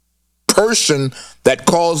person that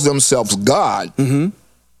calls themselves God.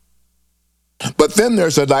 But then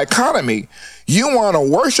there's a dichotomy. You want to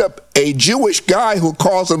worship a Jewish guy who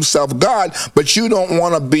calls himself God, but you don't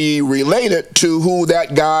want to be related to who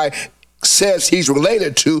that guy says he's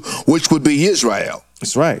related to, which would be Israel.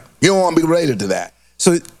 That's right. You don't want to be related to that.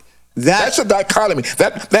 So that's a dichotomy.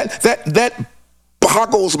 That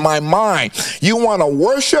boggles my mind. You want to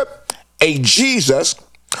worship a Jesus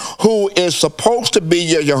who is supposed to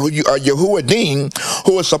be a Yehudim,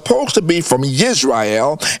 who is supposed to be from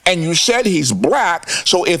Israel, and you said he's black,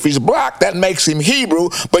 so if he's black, that makes him Hebrew,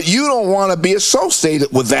 but you don't want to be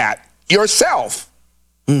associated with that yourself.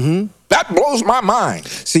 That blows my mind.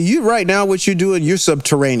 See, you right now, what you're doing, you're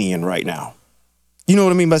subterranean right now. You know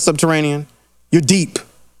what I mean by subterranean? You're deep.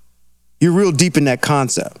 You're real deep in that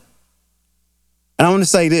concept. And I want to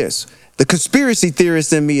say this. The conspiracy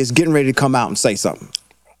theorist in me is getting ready to come out and say something.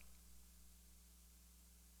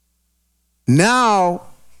 Now,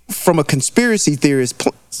 from a conspiracy theorist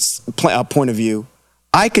point of view,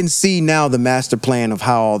 I can see now the master plan of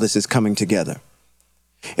how all this is coming together.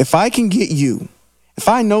 If I can get you, if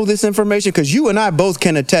I know this information, because you and I both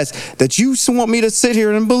can attest that you want me to sit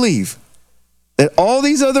here and believe that all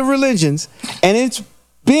these other religions, and it's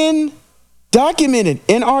been documented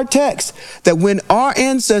in our text, that when our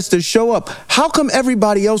ancestors show up, how come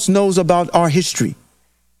everybody else knows about our history?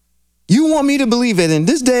 You want me to believe that in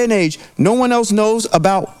this day and age, no one else knows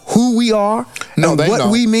about who we are and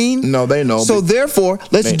what we mean? No, they know. So therefore,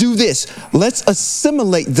 let's do this. Let's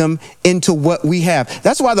assimilate them into what we have.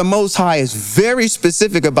 That's why the Most High is very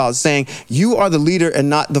specific about saying you are the leader and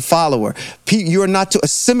not the follower. You are not to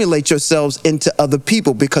assimilate yourselves into other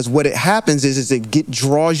people, because what it happens is it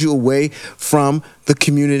draws you away from the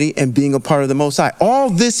community and being a part of the Most High. All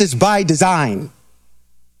this is by design.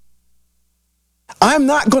 I'm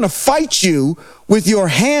not going to fight you with your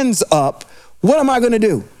hands up. What am I going to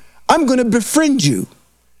do? I'm going to befriend you.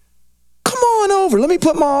 Come on over. Let me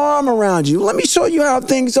put my arm around you. Let me show you how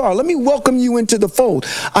things are. Let me welcome you into the fold.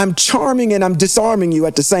 I'm charming and I'm disarming you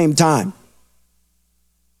at the same time.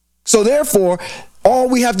 So therefore, All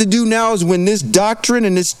we have to do now is when this doctrine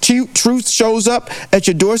and this truth shows up at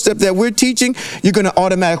your doorstep that we're teaching, you're going to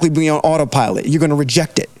automatically be on autopilot. You're going to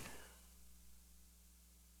reject it.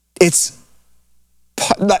 That's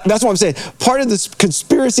what I'm saying. Part of this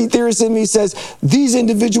conspiracy theorist in me says these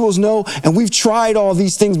individuals know, and we've tried all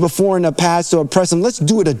these things before in the past to oppress them. Let's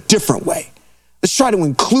do it a different way. Let's try to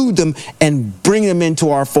include them and bring them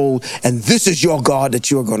into our fold. And this is your God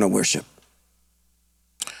that you're going to worship.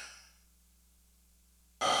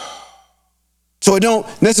 So it don't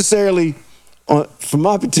necessarily, from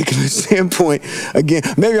my particular standpoint, again,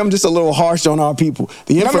 maybe I'm just a little harsh on our people.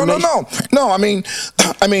 No. I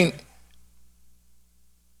mean,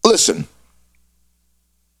 listen.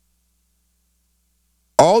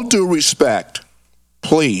 All due respect,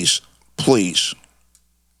 please,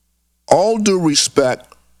 all due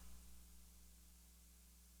respect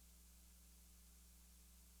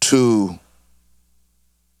to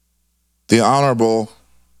the Honorable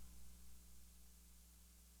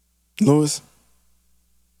Lewis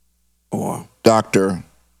or Dr.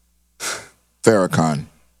 Farrakhan.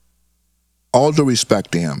 All due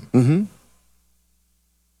respect to him. Mm-hmm.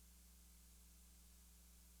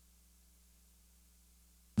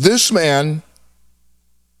 This man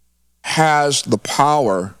has the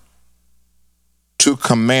power to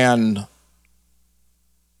command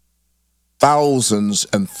thousands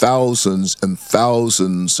and thousands and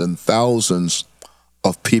thousands and thousands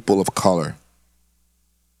of people of color.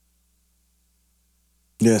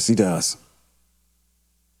 Yes, he does.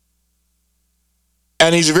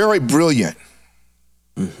 And he's very brilliant.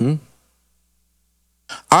 Mm-hmm.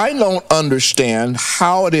 I don't understand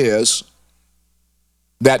how it is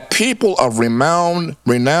that people of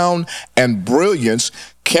renown and brilliance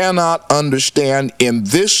cannot understand in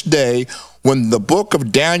this day when the book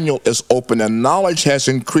of Daniel is open and knowledge has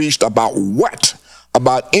increased about what?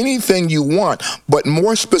 About anything you want, but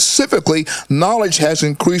more specifically, knowledge has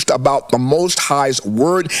increased about the Most High's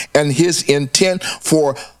word and his intent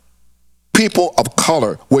for people of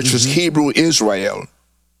color, which is Hebrew Israel.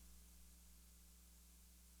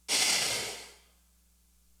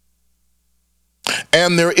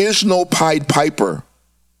 And there is no Pied Piper.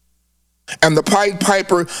 And the Pied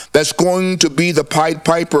Piper that's going to be the Pied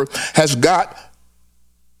Piper has got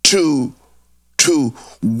to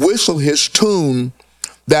whistle his tune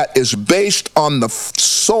that is based on the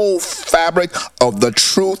soul fabric of the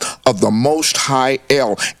truth of the Most High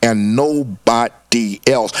El and nobody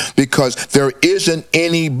else. Because there isn't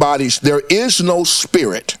anybody's, there is no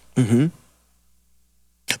spirit. Mm-hmm.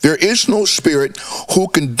 There is no spirit who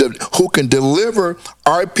can deliver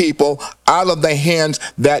our people out of the hands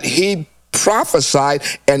that he prophesied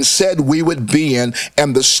and said we would be in,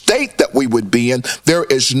 and the state that we would be in. There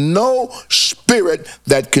is no spirit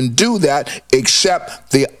that can do that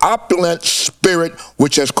except the opulent spirit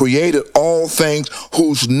which has created all things,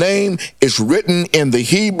 whose name is written in the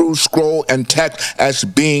Hebrew scroll and text as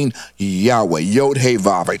being Yahweh, Yod He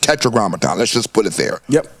Vav, Tetragrammaton. Let's just put it there.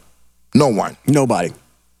 Yep. No one. Nobody.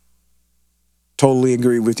 Totally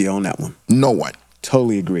agree with you on that one. No one.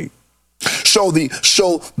 Totally agree. So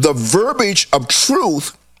the verbiage of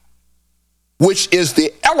truth, which is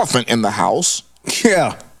the elephant in the house,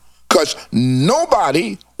 yeah, because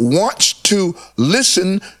nobody wants to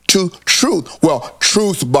listen to truth. Well,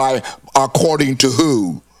 truth by according to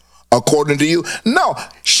who? According to you? No,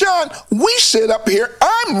 Sean, we sit up here.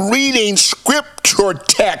 I'm reading scripture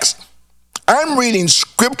text. I'm reading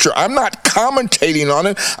scripture. I'm not commentating on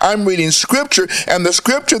it. I'm reading scripture, and the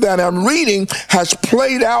scripture that I'm reading has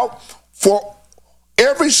played out for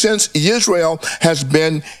ever since Israel has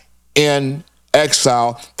been in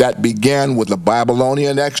exile. That began with the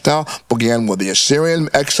Babylonian exile, began with the Assyrian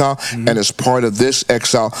exile, and as part of this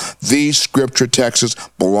exile, these scripture texts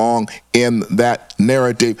belong in that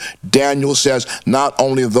narrative. Daniel says not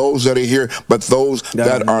only those that are here, but those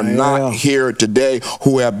that are not here today,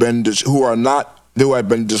 who have been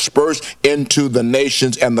dispersed into the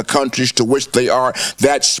nations and the countries to which they are.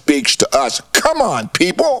 That speaks to us. Come on,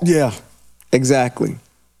 people. Yeah, exactly.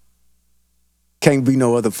 Can't be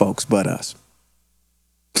no other folks but us.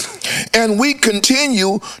 And we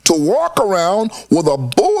continue to walk around with a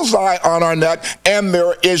bullseye on our neck, and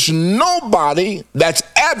there is nobody that's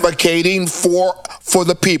advocating for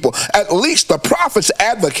the people. At least the prophets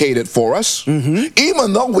advocated for us,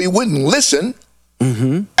 even though we wouldn't listen.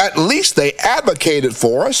 At least they advocated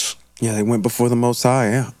for us. Yeah, they went before the Most High,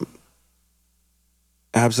 yeah.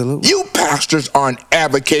 Absolutely. You pastors aren't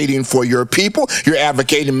advocating for your people. You're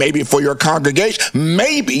advocating maybe for your congregation.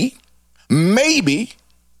 Maybe.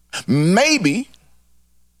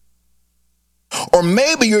 Or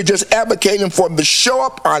maybe you're just advocating for them to show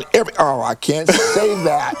up on every, oh, I can't say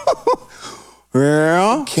that.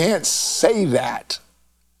 Yeah. Can't say that.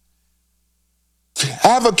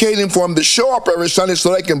 Advocating for them to show up every Sunday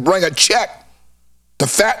so they can bring a check to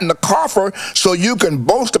fatten the coffer so you can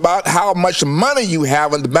boast about how much money you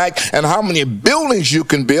have in the bank and how many buildings you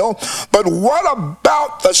can build. But what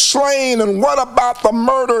about the slain, and what about the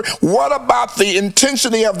murder? What about the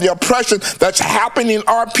intensity of the oppression that's happening in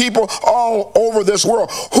our people all over this world?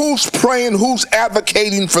 Who's praying? Who's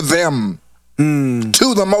advocating for them?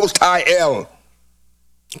 To the Most High El.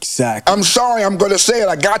 Exactly. I'm sorry, I'm going to say it.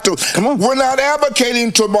 I got to. Come on. We're not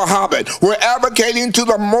advocating to Muhammad. We're advocating to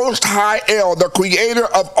the Most High El, the creator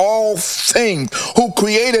of all things, who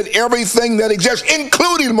created everything that exists,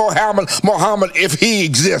 including Muhammad, if he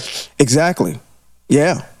exists. Exactly.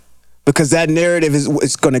 Yeah. Because that narrative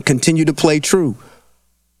is going to continue to play true.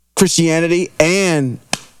 Christianity and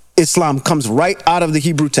Islam comes right out of the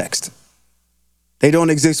Hebrew text. They don't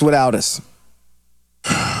exist without us.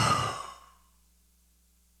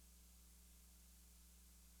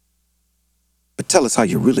 But tell us how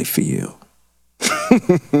you really feel.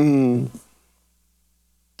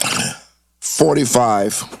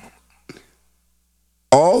 45.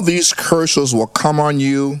 All these curses will come on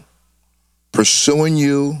you, pursuing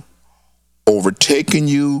you, overtaking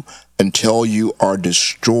you until you are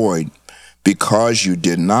destroyed, because you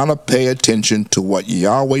did not pay attention to what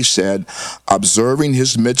Yahweh said, observing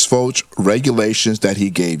his mitzvot, regulations that he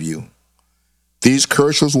gave you. These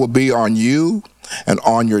curses will be on you and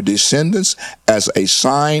on your descendants as a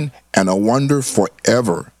sign and a wonder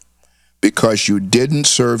forever, because you didn't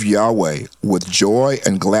serve Yahweh with joy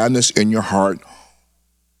and gladness in your heart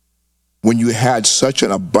when you had such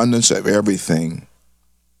an abundance of everything.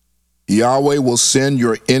 Yahweh will send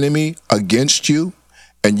your enemy against you,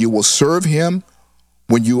 and you will serve him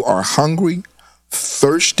when you are hungry,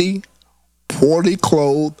 thirsty, poorly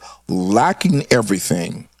clothed, lacking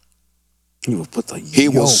everything. He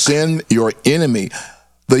will send your enemy.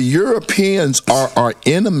 The Europeans are our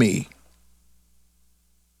enemy.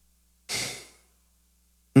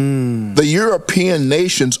 The European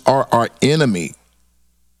nations are our enemy.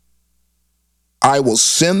 I will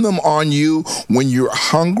send them on you when you're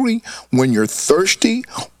hungry, when you're thirsty,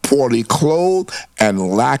 poorly clothed, and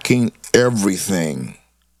lacking everything.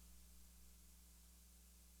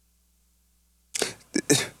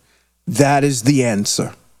 That is the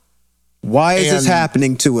answer. Why is this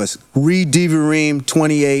happening to us? Read Devarim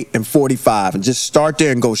 28 and 45 and just start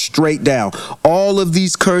there and go straight down. All of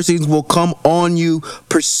these cursings will come on you,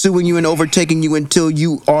 pursuing you and overtaking you until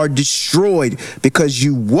you are destroyed, because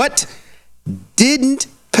you what? Didn't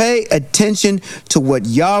pay attention to what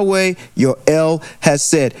Yahweh, your El, has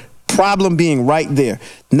said. Problem being right there.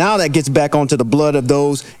 Now that gets back onto the blood of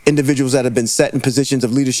those individuals that have been set in positions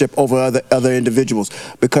of leadership over other individuals,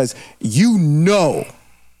 because you know,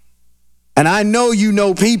 and I know you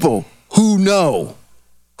know people who know,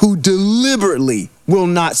 who deliberately will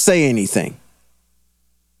not say anything.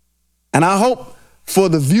 And I hope for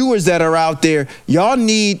the viewers that are out there, y'all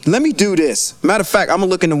need, let me do this. Matter of fact, I'm going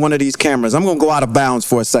to look into one of these cameras. I'm going to go out of bounds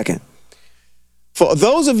for a second. For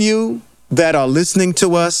those of you that are listening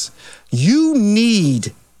to us, you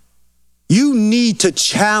need to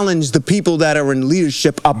challenge the people that are in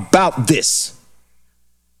leadership about this.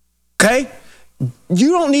 Okay? You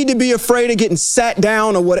don't need to be afraid of getting sat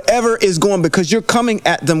down or whatever is going, because you're coming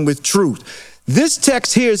at them with truth. This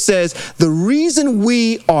text here says the reason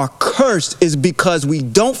we are cursed is because we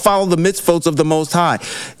don't follow the mitzvot of the Most High.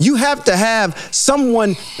 You have to have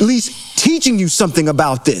someone at least teaching you something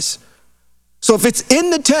about this. So if it's in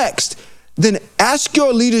the text, then ask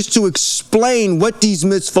your leaders to explain what these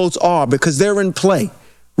mitzvot are, because they're in play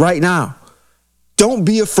right now. Don't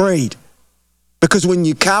be afraid. Because when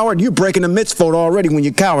you coward, you're breaking a mitzvot already when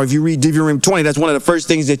you cower. If you read Devarim 20, that's one of the first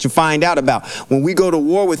things that you find out about. When we go to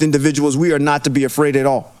war with individuals, we are not to be afraid at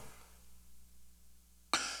all.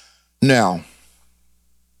 Now,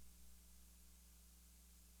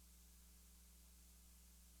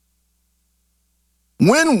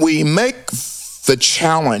 when we make the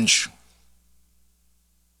challenge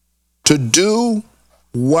to do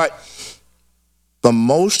what the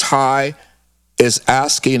Most High is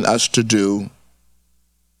asking us to do,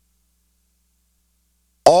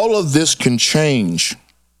 all of this can change.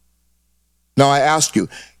 Now I ask you,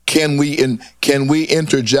 can we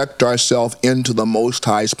interject ourselves into the Most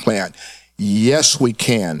High's plan? Yes, we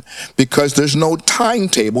can, because there's no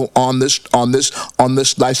timetable on this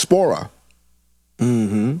diaspora.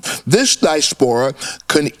 This diaspora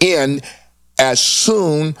can end as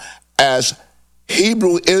soon as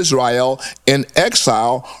Hebrew Israel in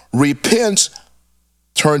exile repents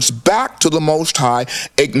turns back to the Most High,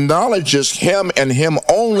 acknowledges him and him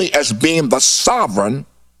only as being the sovereign,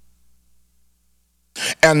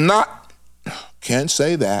 and not, can't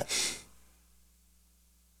say that,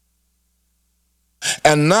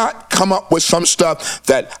 and not come up with some stuff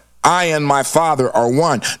that I and my Father are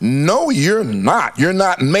one. No, you're not. You're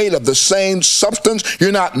not made of the same substance.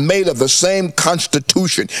 You're not made of the same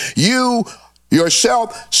constitution. You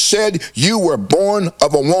yourself said you were born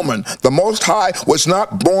of a woman. The Most High was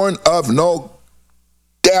not born of no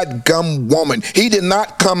dadgum woman. He did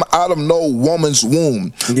not come out of no woman's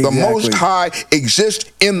womb. Exactly. The Most High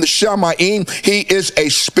exists in the Shemaim. He is a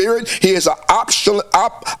spirit. He is an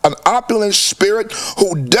opulent spirit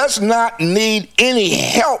who does not need any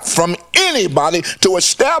help from anybody to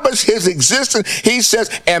establish his existence. He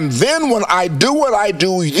says, and then when I do what I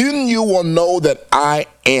do, then you will know that I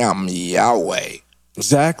am Yahweh.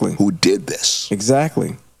 Exactly. Who did this.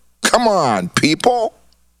 Exactly. Come on, people.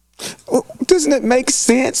 Well, doesn't it make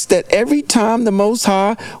sense that every time the Most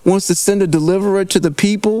High wants to send a deliverer to the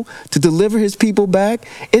people, to deliver his people back,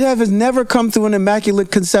 it has never come through an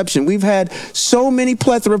immaculate conception? We've had so many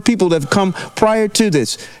plethora of people that have come prior to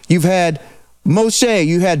this. You've had Moshe,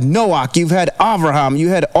 you had Noah, you've had Abraham, you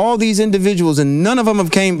had all these individuals, and none of them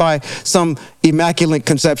have came by some immaculate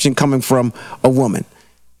conception coming from a woman.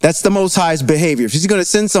 That's the Most High's behavior. If he's going to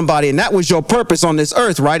send somebody, and that was your purpose on this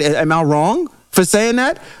earth, right? Am I wrong for saying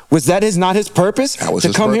that? Was that not his purpose?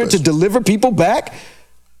 To come here to deliver people back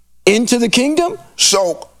into the kingdom?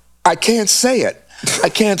 So I can't say it. I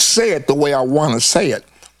can't say it the way I want to say it.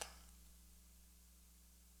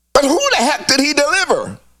 But who the heck did he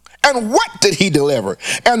deliver? And what did he deliver?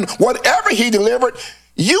 And whatever he delivered,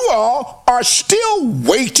 you all are still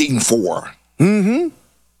waiting for. Mm-hmm.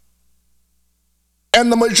 And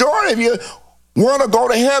the majority of you want to go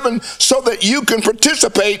to heaven so that you can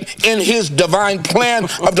participate in his divine plan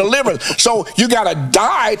of deliverance. So you got to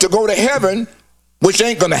die to go to heaven, which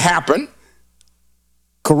ain't going to happen.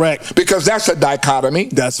 Correct. Because that's a dichotomy.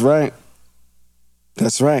 That's right.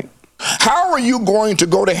 That's right. How are you going to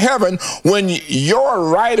go to heaven when your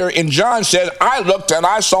writer in John said, I looked and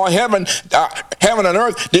I saw heaven and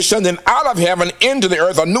earth descending out of heaven into the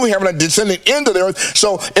earth, a new heaven descending into the earth.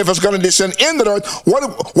 So if it's going to descend into the earth,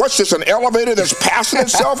 what's this, an elevator that's passing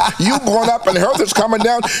itself? You going up and the earth is coming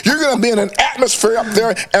down. You're going to be in an atmosphere up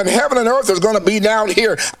there and heaven and earth is going to be down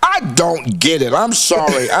here. I don't get it. I'm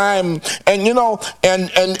sorry. And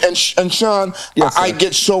Sean, yes, I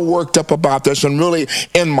get so worked up about this, and really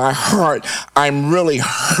in my heart, I'm really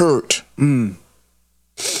hurt.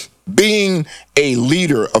 Being a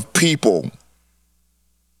leader of people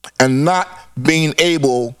and not being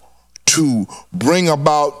able to bring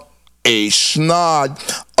about a snod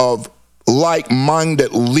of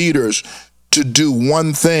like-minded leaders to do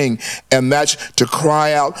one thing, and that's to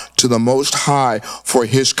cry out to the Most High for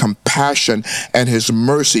his compassion and his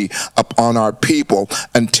mercy upon our people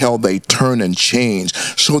until they turn and change,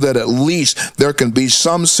 so that at least there can be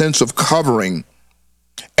some sense of covering,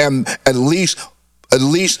 and at least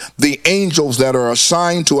the angels that are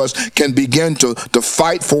assigned to us can begin to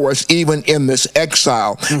fight for us even in this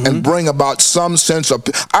exile, and bring about some sense of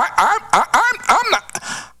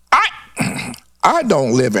I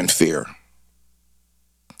don't live in fear.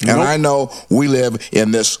 And I know we live in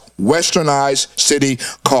this westernized city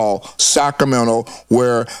called Sacramento,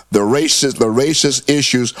 where the racist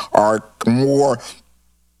issues are more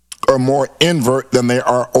invert than they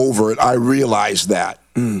are overt. I realize that.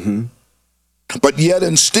 But yet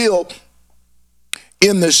and still,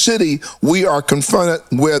 in the city, we are confronted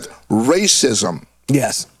with racism.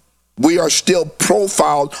 Yes. We are still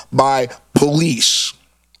profiled by police.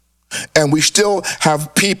 And we still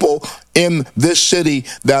have people in this city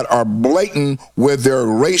that are blatant with their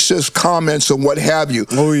racist comments and what have you.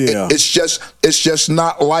 Oh, yeah. It's just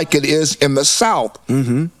not like it is in the South.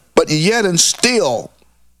 But yet and still,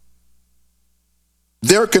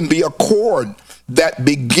 there can be a chord that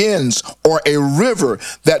begins, or a river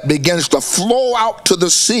that begins to flow out to the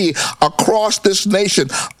sea across this nation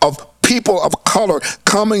of people of color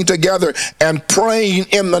coming together and praying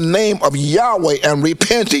in the name of Yahweh and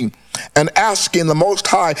repenting and asking the Most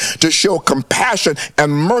High to show compassion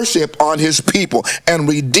and mercy upon his people and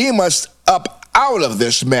redeem us up out of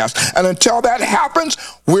this mess. And until that happens,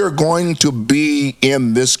 we're going to be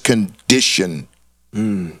in this condition.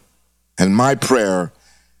 And my prayer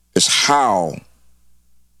is, how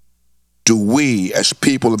do we as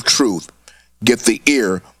people of truth get the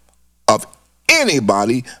ear of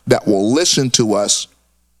anybody that will listen to us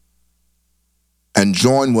and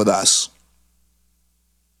join with us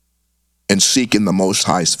in seeking the Most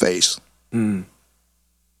High's face? Who?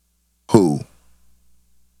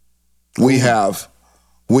 We're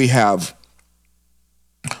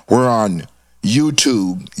on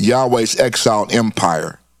YouTube, Yahweh's Exiled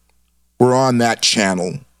Empire. We're on that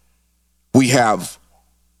channel. We have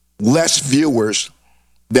less viewers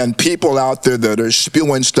than people out there that are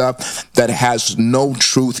spewing stuff that has no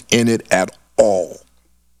truth in it at all.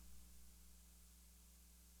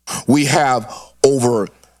 We have over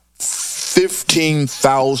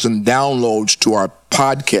 15,000 downloads to our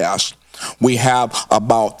podcast. We have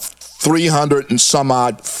about 300 and some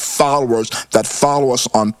odd followers that follow us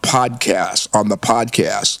on the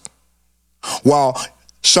podcast. While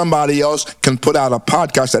somebody else can put out a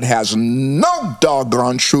podcast that has no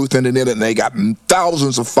doggone truth in it, and they got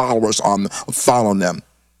thousands of followers following them.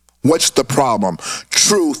 What's the problem?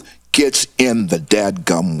 Truth gets in the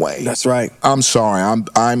dadgum way. That's right. I'm sorry.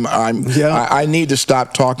 I need to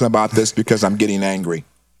stop talking about this because I'm getting angry.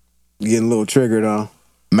 You're getting a little triggered, huh?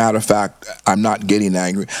 Matter of fact, I'm not getting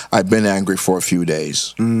angry. I've been angry for a few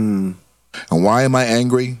days. And why am I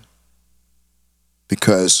angry?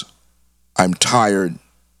 Because I'm tired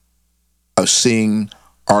of seeing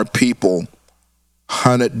our people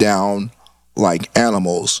hunted down like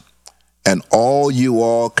animals, and all you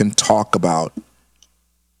all can talk about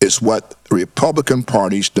is what the Republican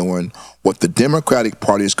Party's doing, what the Democratic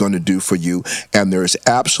Party is going to do for you, and there is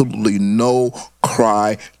absolutely no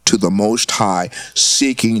cry to the Most High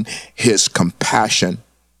seeking his compassion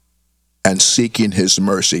and seeking his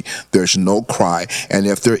mercy. There's no cry, and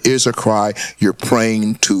if there is a cry, you're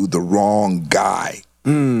praying to the wrong guy.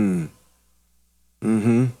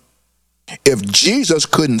 If Jesus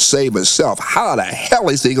couldn't save himself, how the hell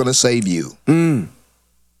is he going to save you?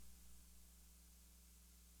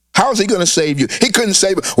 How is he going to save you? He couldn't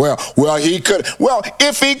save it. Well, he could. Well,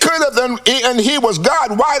 if he could have, then and he was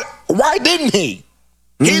God, why didn't he?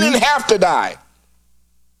 He didn't have to die.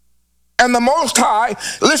 And the Most High,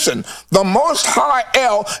 listen, the Most High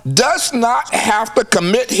El does not have to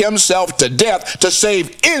commit himself to death to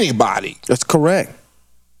save anybody. That's correct.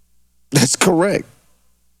 That's correct.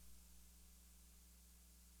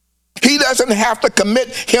 He doesn't have to commit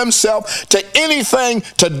himself to anything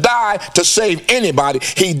to die to save anybody.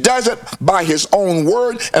 He does it by his own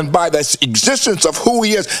word and by the existence of who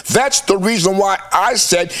he is. That's the reason why I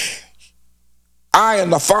said, I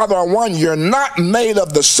and the Father are one. You're not made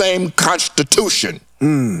of the same constitution.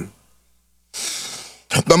 The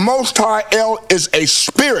Most High El is a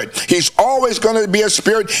spirit. He's always going to be a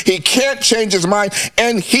spirit. He can't change his mind,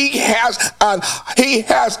 and he has an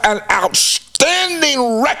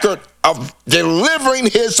outstanding record of delivering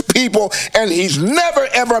his people, and he's never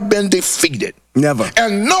ever been defeated. Never.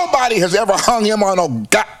 And nobody has ever hung him on a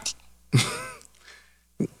gut.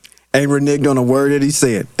 Ain't reneged on a word that he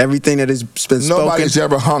said. Everything that has been spoken. Nobody's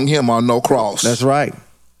ever hung him on no cross. That's right.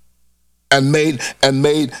 And made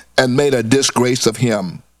a disgrace of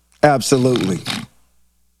him. Absolutely.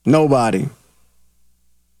 Nobody.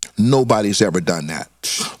 Nobody's ever done that.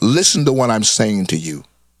 Listen to what I'm saying to you.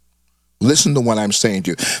 Listen to what I'm saying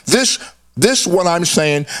to you. This what I'm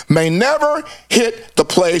saying may never hit the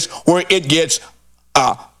place where it gets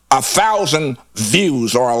 1,000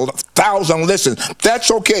 views or 1,000 listens.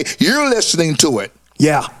 That's okay. You're listening to it.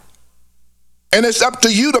 Yeah. And it's up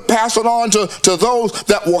to you to pass it on to those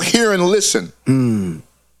that will hear and listen. And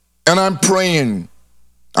I'm praying,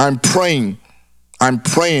 and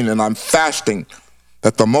I'm fasting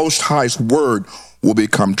that the Most High's word will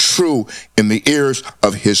become true in the ears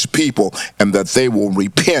of his people, and that they will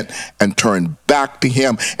repent and turn back to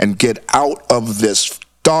him and get out of this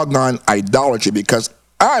doggone idolatry, because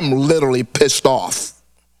I'm literally pissed off.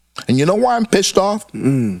 And you know why I'm pissed off?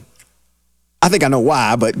 I think I know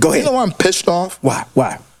why, but go ahead. You know why I'm pissed off?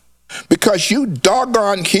 Why? Because you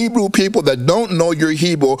doggone Hebrew people that don't know your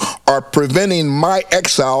Hebrew are preventing my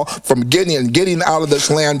exile from getting out of this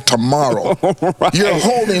land tomorrow. Right. You're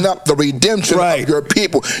holding up the redemption of your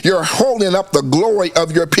people. You're holding up the glory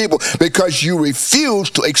of your people because you refuse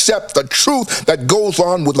to accept the truth that goes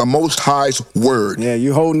on with the Most High's word. Yeah,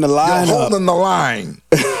 you're holding the line You're holding the line.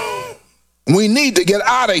 We need to get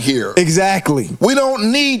out of here. Exactly. We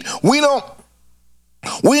don't need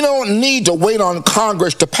to wait on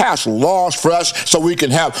Congress to pass laws for us so we can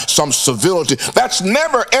have some civility. That's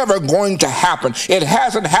never, ever going to happen. It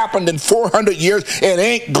hasn't happened in 400 years. It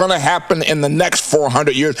ain't going to happen in the next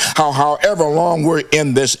 400 years, however long we're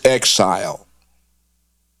in this exile.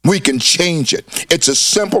 We can change it. It's as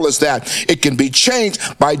simple as that. It can be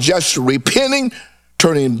changed by just repenting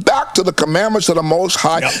turning back to the commandments of the Most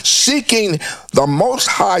High, seeking the Most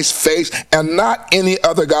High's face and not any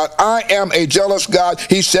other God. I am a jealous God.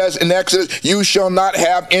 He says in Exodus, you shall not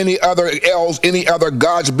have any other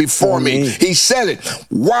gods before me. He said it.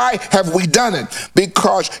 Why have we done it?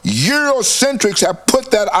 Because Eurocentrics have put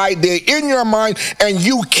that idea in your mind and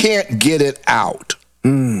you can't get it out.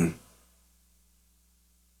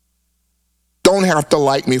 Don't have to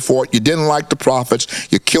like me for it. You didn't like the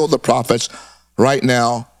prophets. You killed the prophets. Right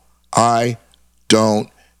now, I don't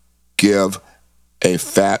give a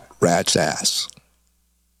fat rat's ass.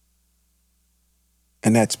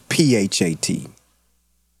 And that's P-H-A-T.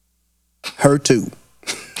 Her too.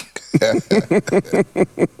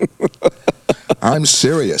 I'm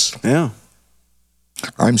serious. Yeah.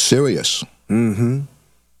 I'm serious. No,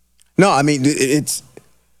 I mean,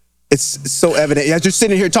 it's so evident. As you're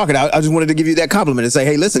sitting here talking, I just wanted to give you that compliment and say,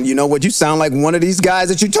 hey, listen, you know what? You sound like one of these guys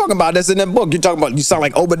that you're talking about that's in that book. You sound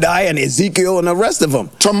like Obadiah and Ezekiel and the rest of them.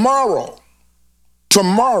 Tomorrow,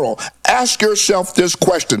 ask yourself this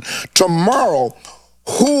question. Tomorrow,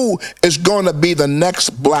 who is going to be the next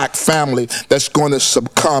black family that's going to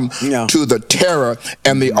succumb to the terror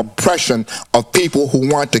and the oppression of people who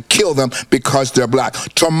want to kill them because they're black?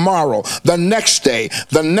 Tomorrow, the next day,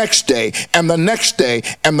 the next day, and the next day,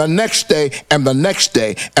 and the next day, and the next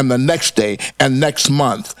day, and the next day, and next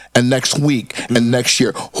month, and next week, and next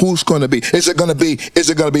year. Who's going to be? Is it going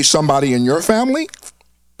to be somebody in your family?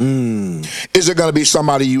 Is it going to be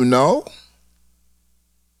somebody you know?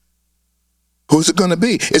 Who's it going to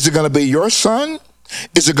be? Is it going to be your son?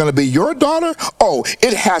 Is it going to be your daughter? Oh,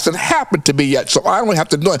 it hasn't happened to me yet, so I don't have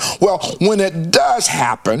to do it. Well, when it does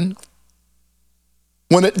happen,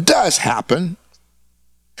 you're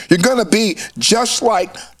going to be just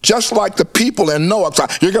like the people in Noah's time.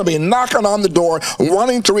 You're going to be knocking on the door,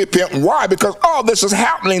 wanting to repent. Why? Because, this is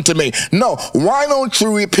happening to me. No, why don't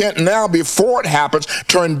you repent now before it happens?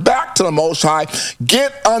 Turn back to the Most High.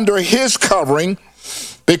 Get under his covering.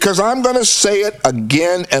 Because I'm going to say it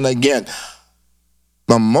again and again.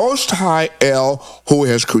 The Most High El, who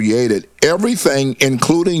has created everything,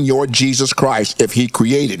 including your Jesus Christ, if he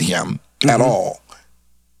created him at all,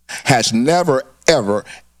 has never, ever,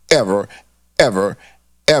 ever, ever,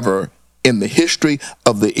 ever in the history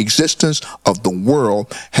of the existence of the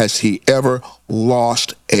world has he ever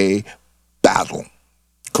lost a battle.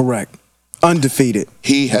 Correct. Undefeated.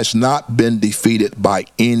 He has not been defeated by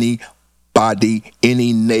any body,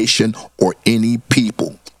 any nation, or any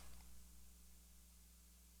people.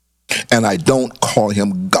 And I don't call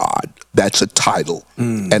him God. That's a title.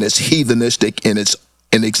 And it's heathenistic in its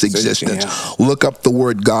existence. Look up the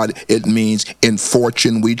word God. It means in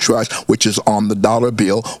fortune we trust, which is on the dollar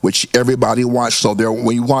bill, which everybody wants. So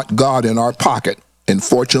we want God in our pocket. In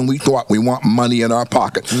fortune, we want money in our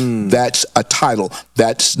pocket. That's a title.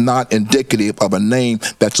 That's not indicative of a name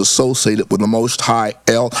that's associated with the Most High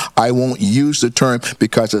El. I won't use the term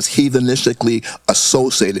because it's heathenistically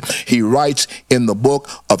associated. He writes in the book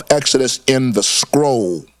of Exodus in the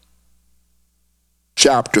scroll,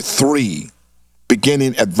 chapter 3,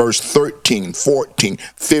 beginning at verse 13, 14,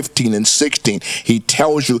 15, and 16, he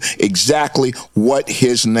tells you exactly what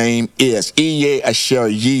his name is. Iye Asher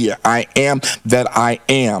Yeh, I am that I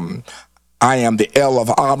am. I am the El of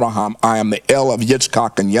Abraham. I am the El of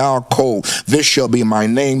Yitzchak and Yaakov. This shall be my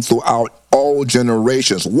name throughout all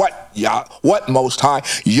generations. What Most High?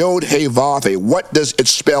 Yod He Vav He. What does it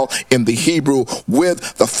spell in the Hebrew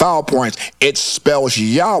with the vowel points? It spells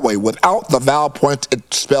Yahweh. Without the vowel points,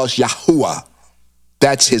 it spells Yahuwah.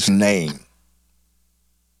 That's his name.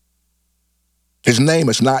 His name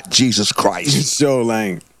is not Jesus Christ. It's so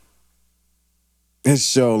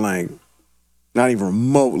lame. Not even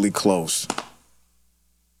remotely close.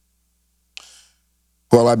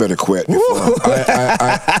 Well, I better quit.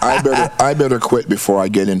 I better quit before I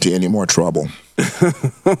get into any more trouble.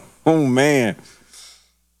 Oh man,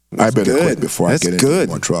 I better quit before I get into any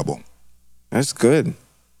more trouble. That's good.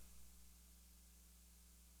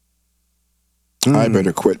 I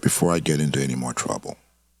better quit before I get into any more trouble.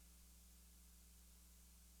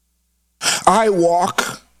 I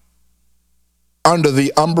walk under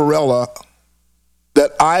the umbrella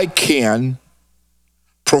that I can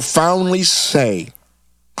profoundly say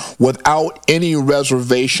without any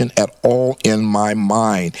reservation at all in my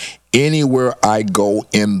mind, anywhere I go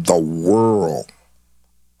in the world,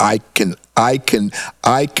 I can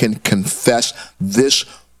confess this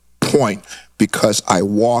point because I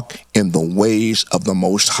walk in the ways of the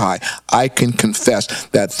Most High. I can confess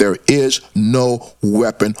that there is no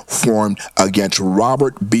weapon formed against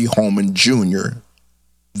Robert B. Holman Jr.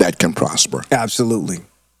 that can prosper. Absolutely.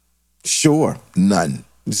 Sure. None.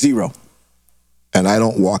 Zero. and I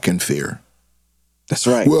don't walk in fear. That's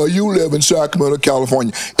right. Well, you live in Sacramento,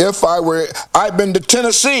 California. I've been to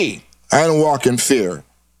Tennessee, I don't walk in fear.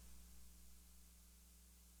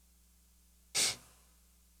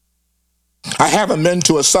 I haven't been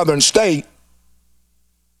to a southern state,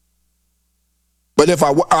 but if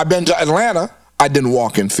I've been to Atlanta, I didn't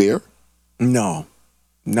walk in fear. No,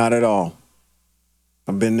 not at all.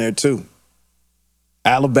 I've been there too.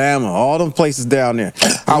 Alabama, all them places down there.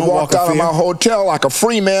 I walked out of my hotel like a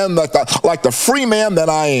free man, like the free man that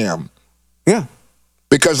I am. Yeah.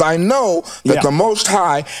 Because I know that the Most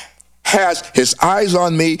High has his eyes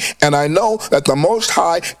on me, and I know that the Most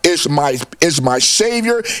High is my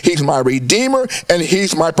Savior, he's my Redeemer, and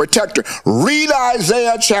he's my protector. Read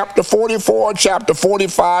Isaiah chapter 44, chapter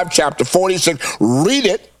 45, chapter 46. Read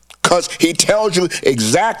it, because he tells you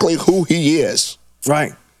exactly who he is.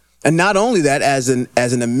 Right. And not only that, as an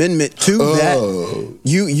amendment to that,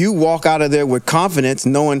 you walk out of there with confidence,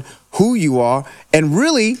 knowing who you are, and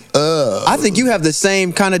really, I think you have the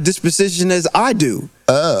same kind of disposition as I do.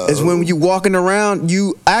 Is when you walking around,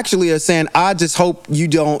 you actually are saying, I just hope you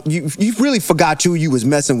really forgot who you was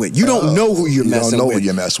messing with. You don't know who you're messing with. You don't know who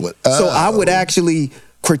you're messing with. So I would actually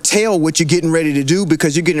curtail what you're getting ready to do,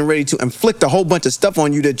 because you're getting ready to inflict a whole bunch of stuff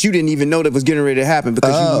on you that you didn't even know that was getting ready to happen,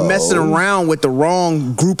 because you're messing around with the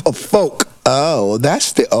wrong group of folk. Oh,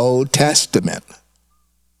 that's the Old Testament.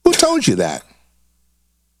 Who told you that?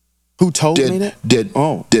 Who told me that?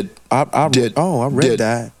 I read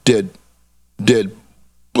that. Did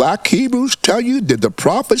black Hebrews tell you? Did the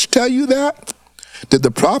prophets tell you that? Did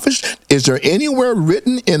the prophets? Is there anywhere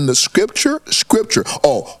written in the scripture?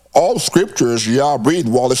 All scripture is Yah breathed.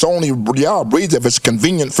 Well, it's only Yah breathed if it's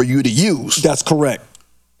convenient for you to use. That's correct.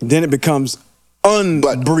 Then it becomes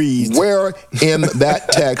unbreathed. But where in that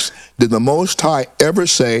text did the Most High ever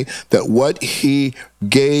say that what he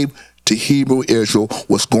gave to Hebrew Israel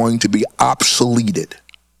was going to be obsoleted?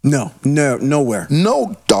 No, nowhere.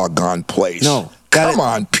 No doggone place. No. Come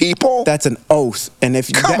on, people. That's an oath. And if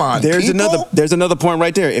there's another point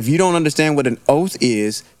right there. If you don't understand what an oath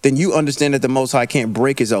is, then you understand that the Most High can't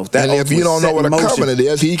break his oath. And if you don't know what a covenant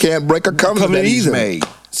is, he can't break a covenant that he's made.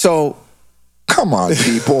 So come on,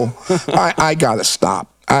 people. I gotta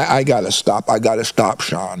stop. I gotta stop. I gotta stop,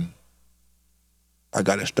 Sean. I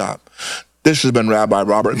gotta stop. This has been Rabbi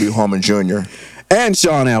Robert B. Holman Jr. and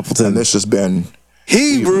Sean Appleton. And this has been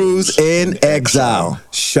Hebrews in Exile.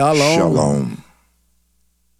 Shalom. Shalom.